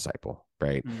Andy's disciple,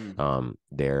 right?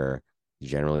 They're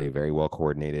generally very well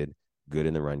coordinated, good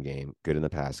in the run game, good in the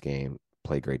pass game,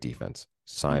 play great defense.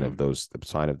 Sign of those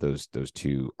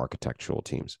two architectural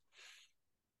teams.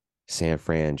 San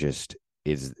Fran.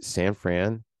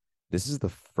 This is the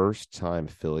first time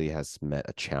Philly has met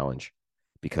a challenge,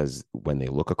 because when they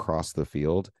look across the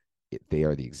field, they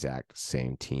are the exact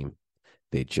same team.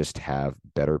 They just have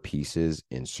better pieces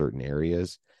in certain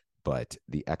areas, but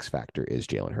the X factor is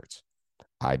Jalen Hurts.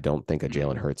 I don't think a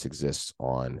Jalen Hurts exists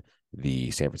on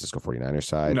the San Francisco 49ers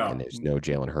side, and there's no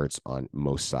Jalen Hurts on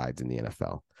most sides in the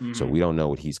NFL. So we don't know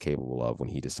what he's capable of when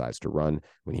he decides to run,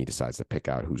 when he decides to pick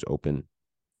out who's open,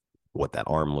 what that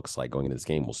arm looks like going into this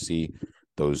game. We'll see.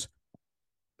 Those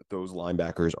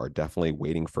linebackers are definitely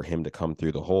waiting for him to come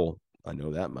through the hole. I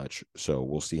know that much. So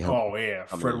we'll see how. Oh yeah,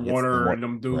 Fred Warner and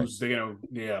them dudes. Right.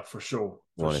 They're for sure.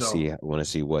 Want to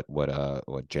see what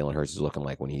Jalen Hurts is looking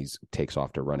like when he takes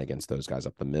off to run against those guys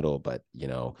up the middle. But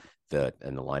the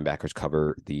linebackers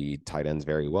cover the tight ends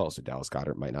very well. So Dallas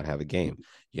Goedert might not have a game.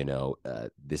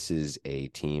 This is a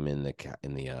team in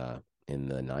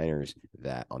the Niners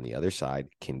that on the other side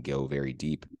can go very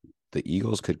deep. The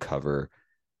Eagles could cover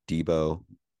Deebo,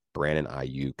 Brandon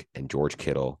Ayuk, and George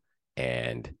Kittle,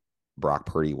 and Brock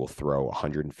Purdy will throw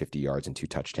 150 yards and 2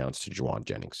 touchdowns to Juwan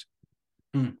Jennings.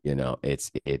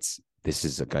 This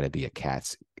is going to be a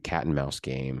cat and mouse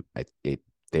game.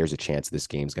 There's a chance this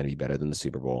game's going to be better than the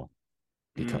Super Bowl,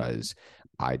 because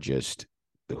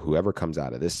whoever comes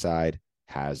out of this side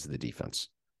has the defense.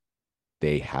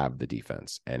 They have the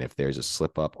defense. And if there's a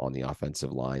slip up on the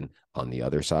offensive line on the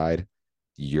other side,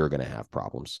 you're going to have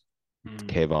problems.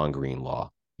 Kayvon Greenlaw,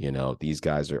 these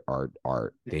guys are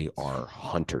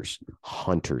hunters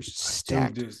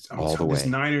stacked all the way. This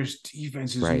Niners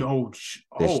defense is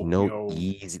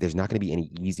easy. There's not going to be any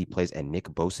easy plays. And Nick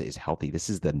Bosa is healthy. This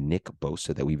is the Nick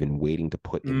Bosa that we've been waiting to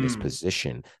put in this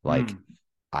position.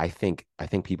 I think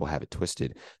people have it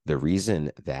twisted. The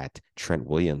reason that Trent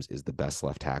Williams is the best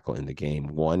left tackle in the game,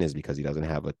 one, is because he doesn't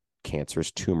have a cancerous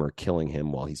tumor killing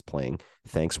him while he's playing.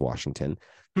 Thanks, Washington.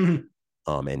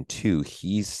 And 2,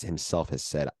 he himself has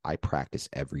said, I practice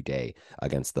every day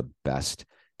against the best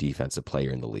defensive player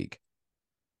in the league,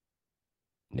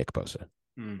 Nick Bosa.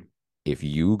 If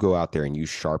you go out there and you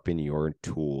sharpen your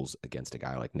tools against a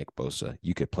guy like Nick Bosa,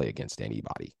 you could play against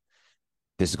anybody.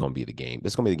 This is going to be the game.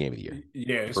 This is going to be the game of the year.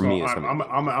 Yeah, for me,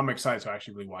 I'm excited to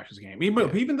actually really watch this game.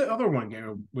 Even the other one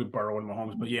game with Burrow and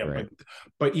Mahomes. But yeah, right.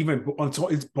 but even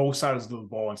it's both sides of the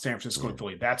ball in San Francisco and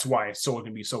Philly. That's why it's going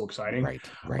to be so exciting.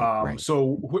 Right.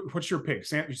 So what's your pick?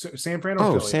 San Fran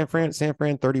or Philly? San Fran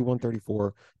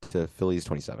 31-34 to Philly's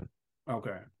 27.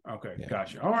 Okay. Yeah.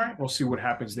 Gotcha. All right. We'll see what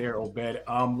happens there, Obed.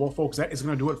 Well, folks, that is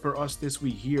going to do it for us this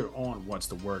week here on What's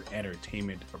the Word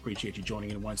Entertainment. Appreciate you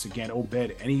joining in once again.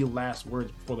 Obed, any last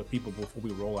words for the people before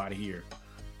we roll out of here?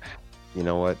 you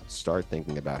know what? Start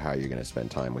thinking about how you're going to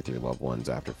spend time with your loved ones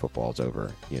after football's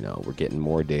over. We're getting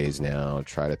more days now.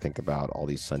 Try to think about all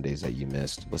these Sundays that you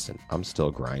missed. Listen, I'm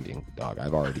still grinding, dog.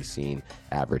 I've already seen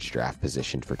average draft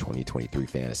positioned for 2023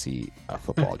 fantasy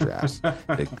football drafts.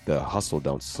 The hustle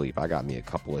don't sleep. I got me a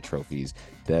couple of trophies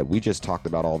that we just talked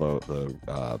about, all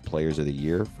the players of the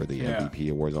year for the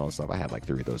MVP awards and all that stuff. I had like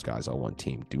 3 of those guys on one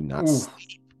team. Do not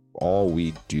sleep. All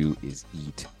we do is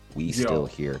eat. We still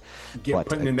here.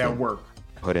 Putting in that work.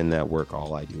 Put in that work.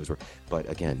 All I do is work. But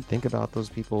again, think about those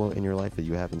people in your life that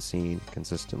you haven't seen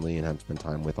consistently and haven't spent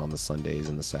time with on the Sundays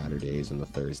and the Saturdays and the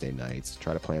Thursday nights.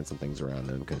 Try to plan some things around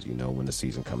them, because when the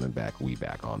season coming back, we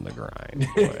back on the grind.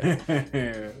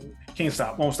 Can't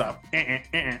stop, won't stop.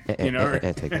 Take that.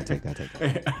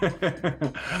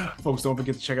 Folks, don't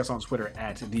forget to check us on Twitter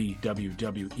at the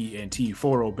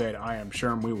WWENT4OBED. I am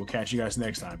Sherm. We will catch you guys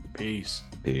next time. Peace.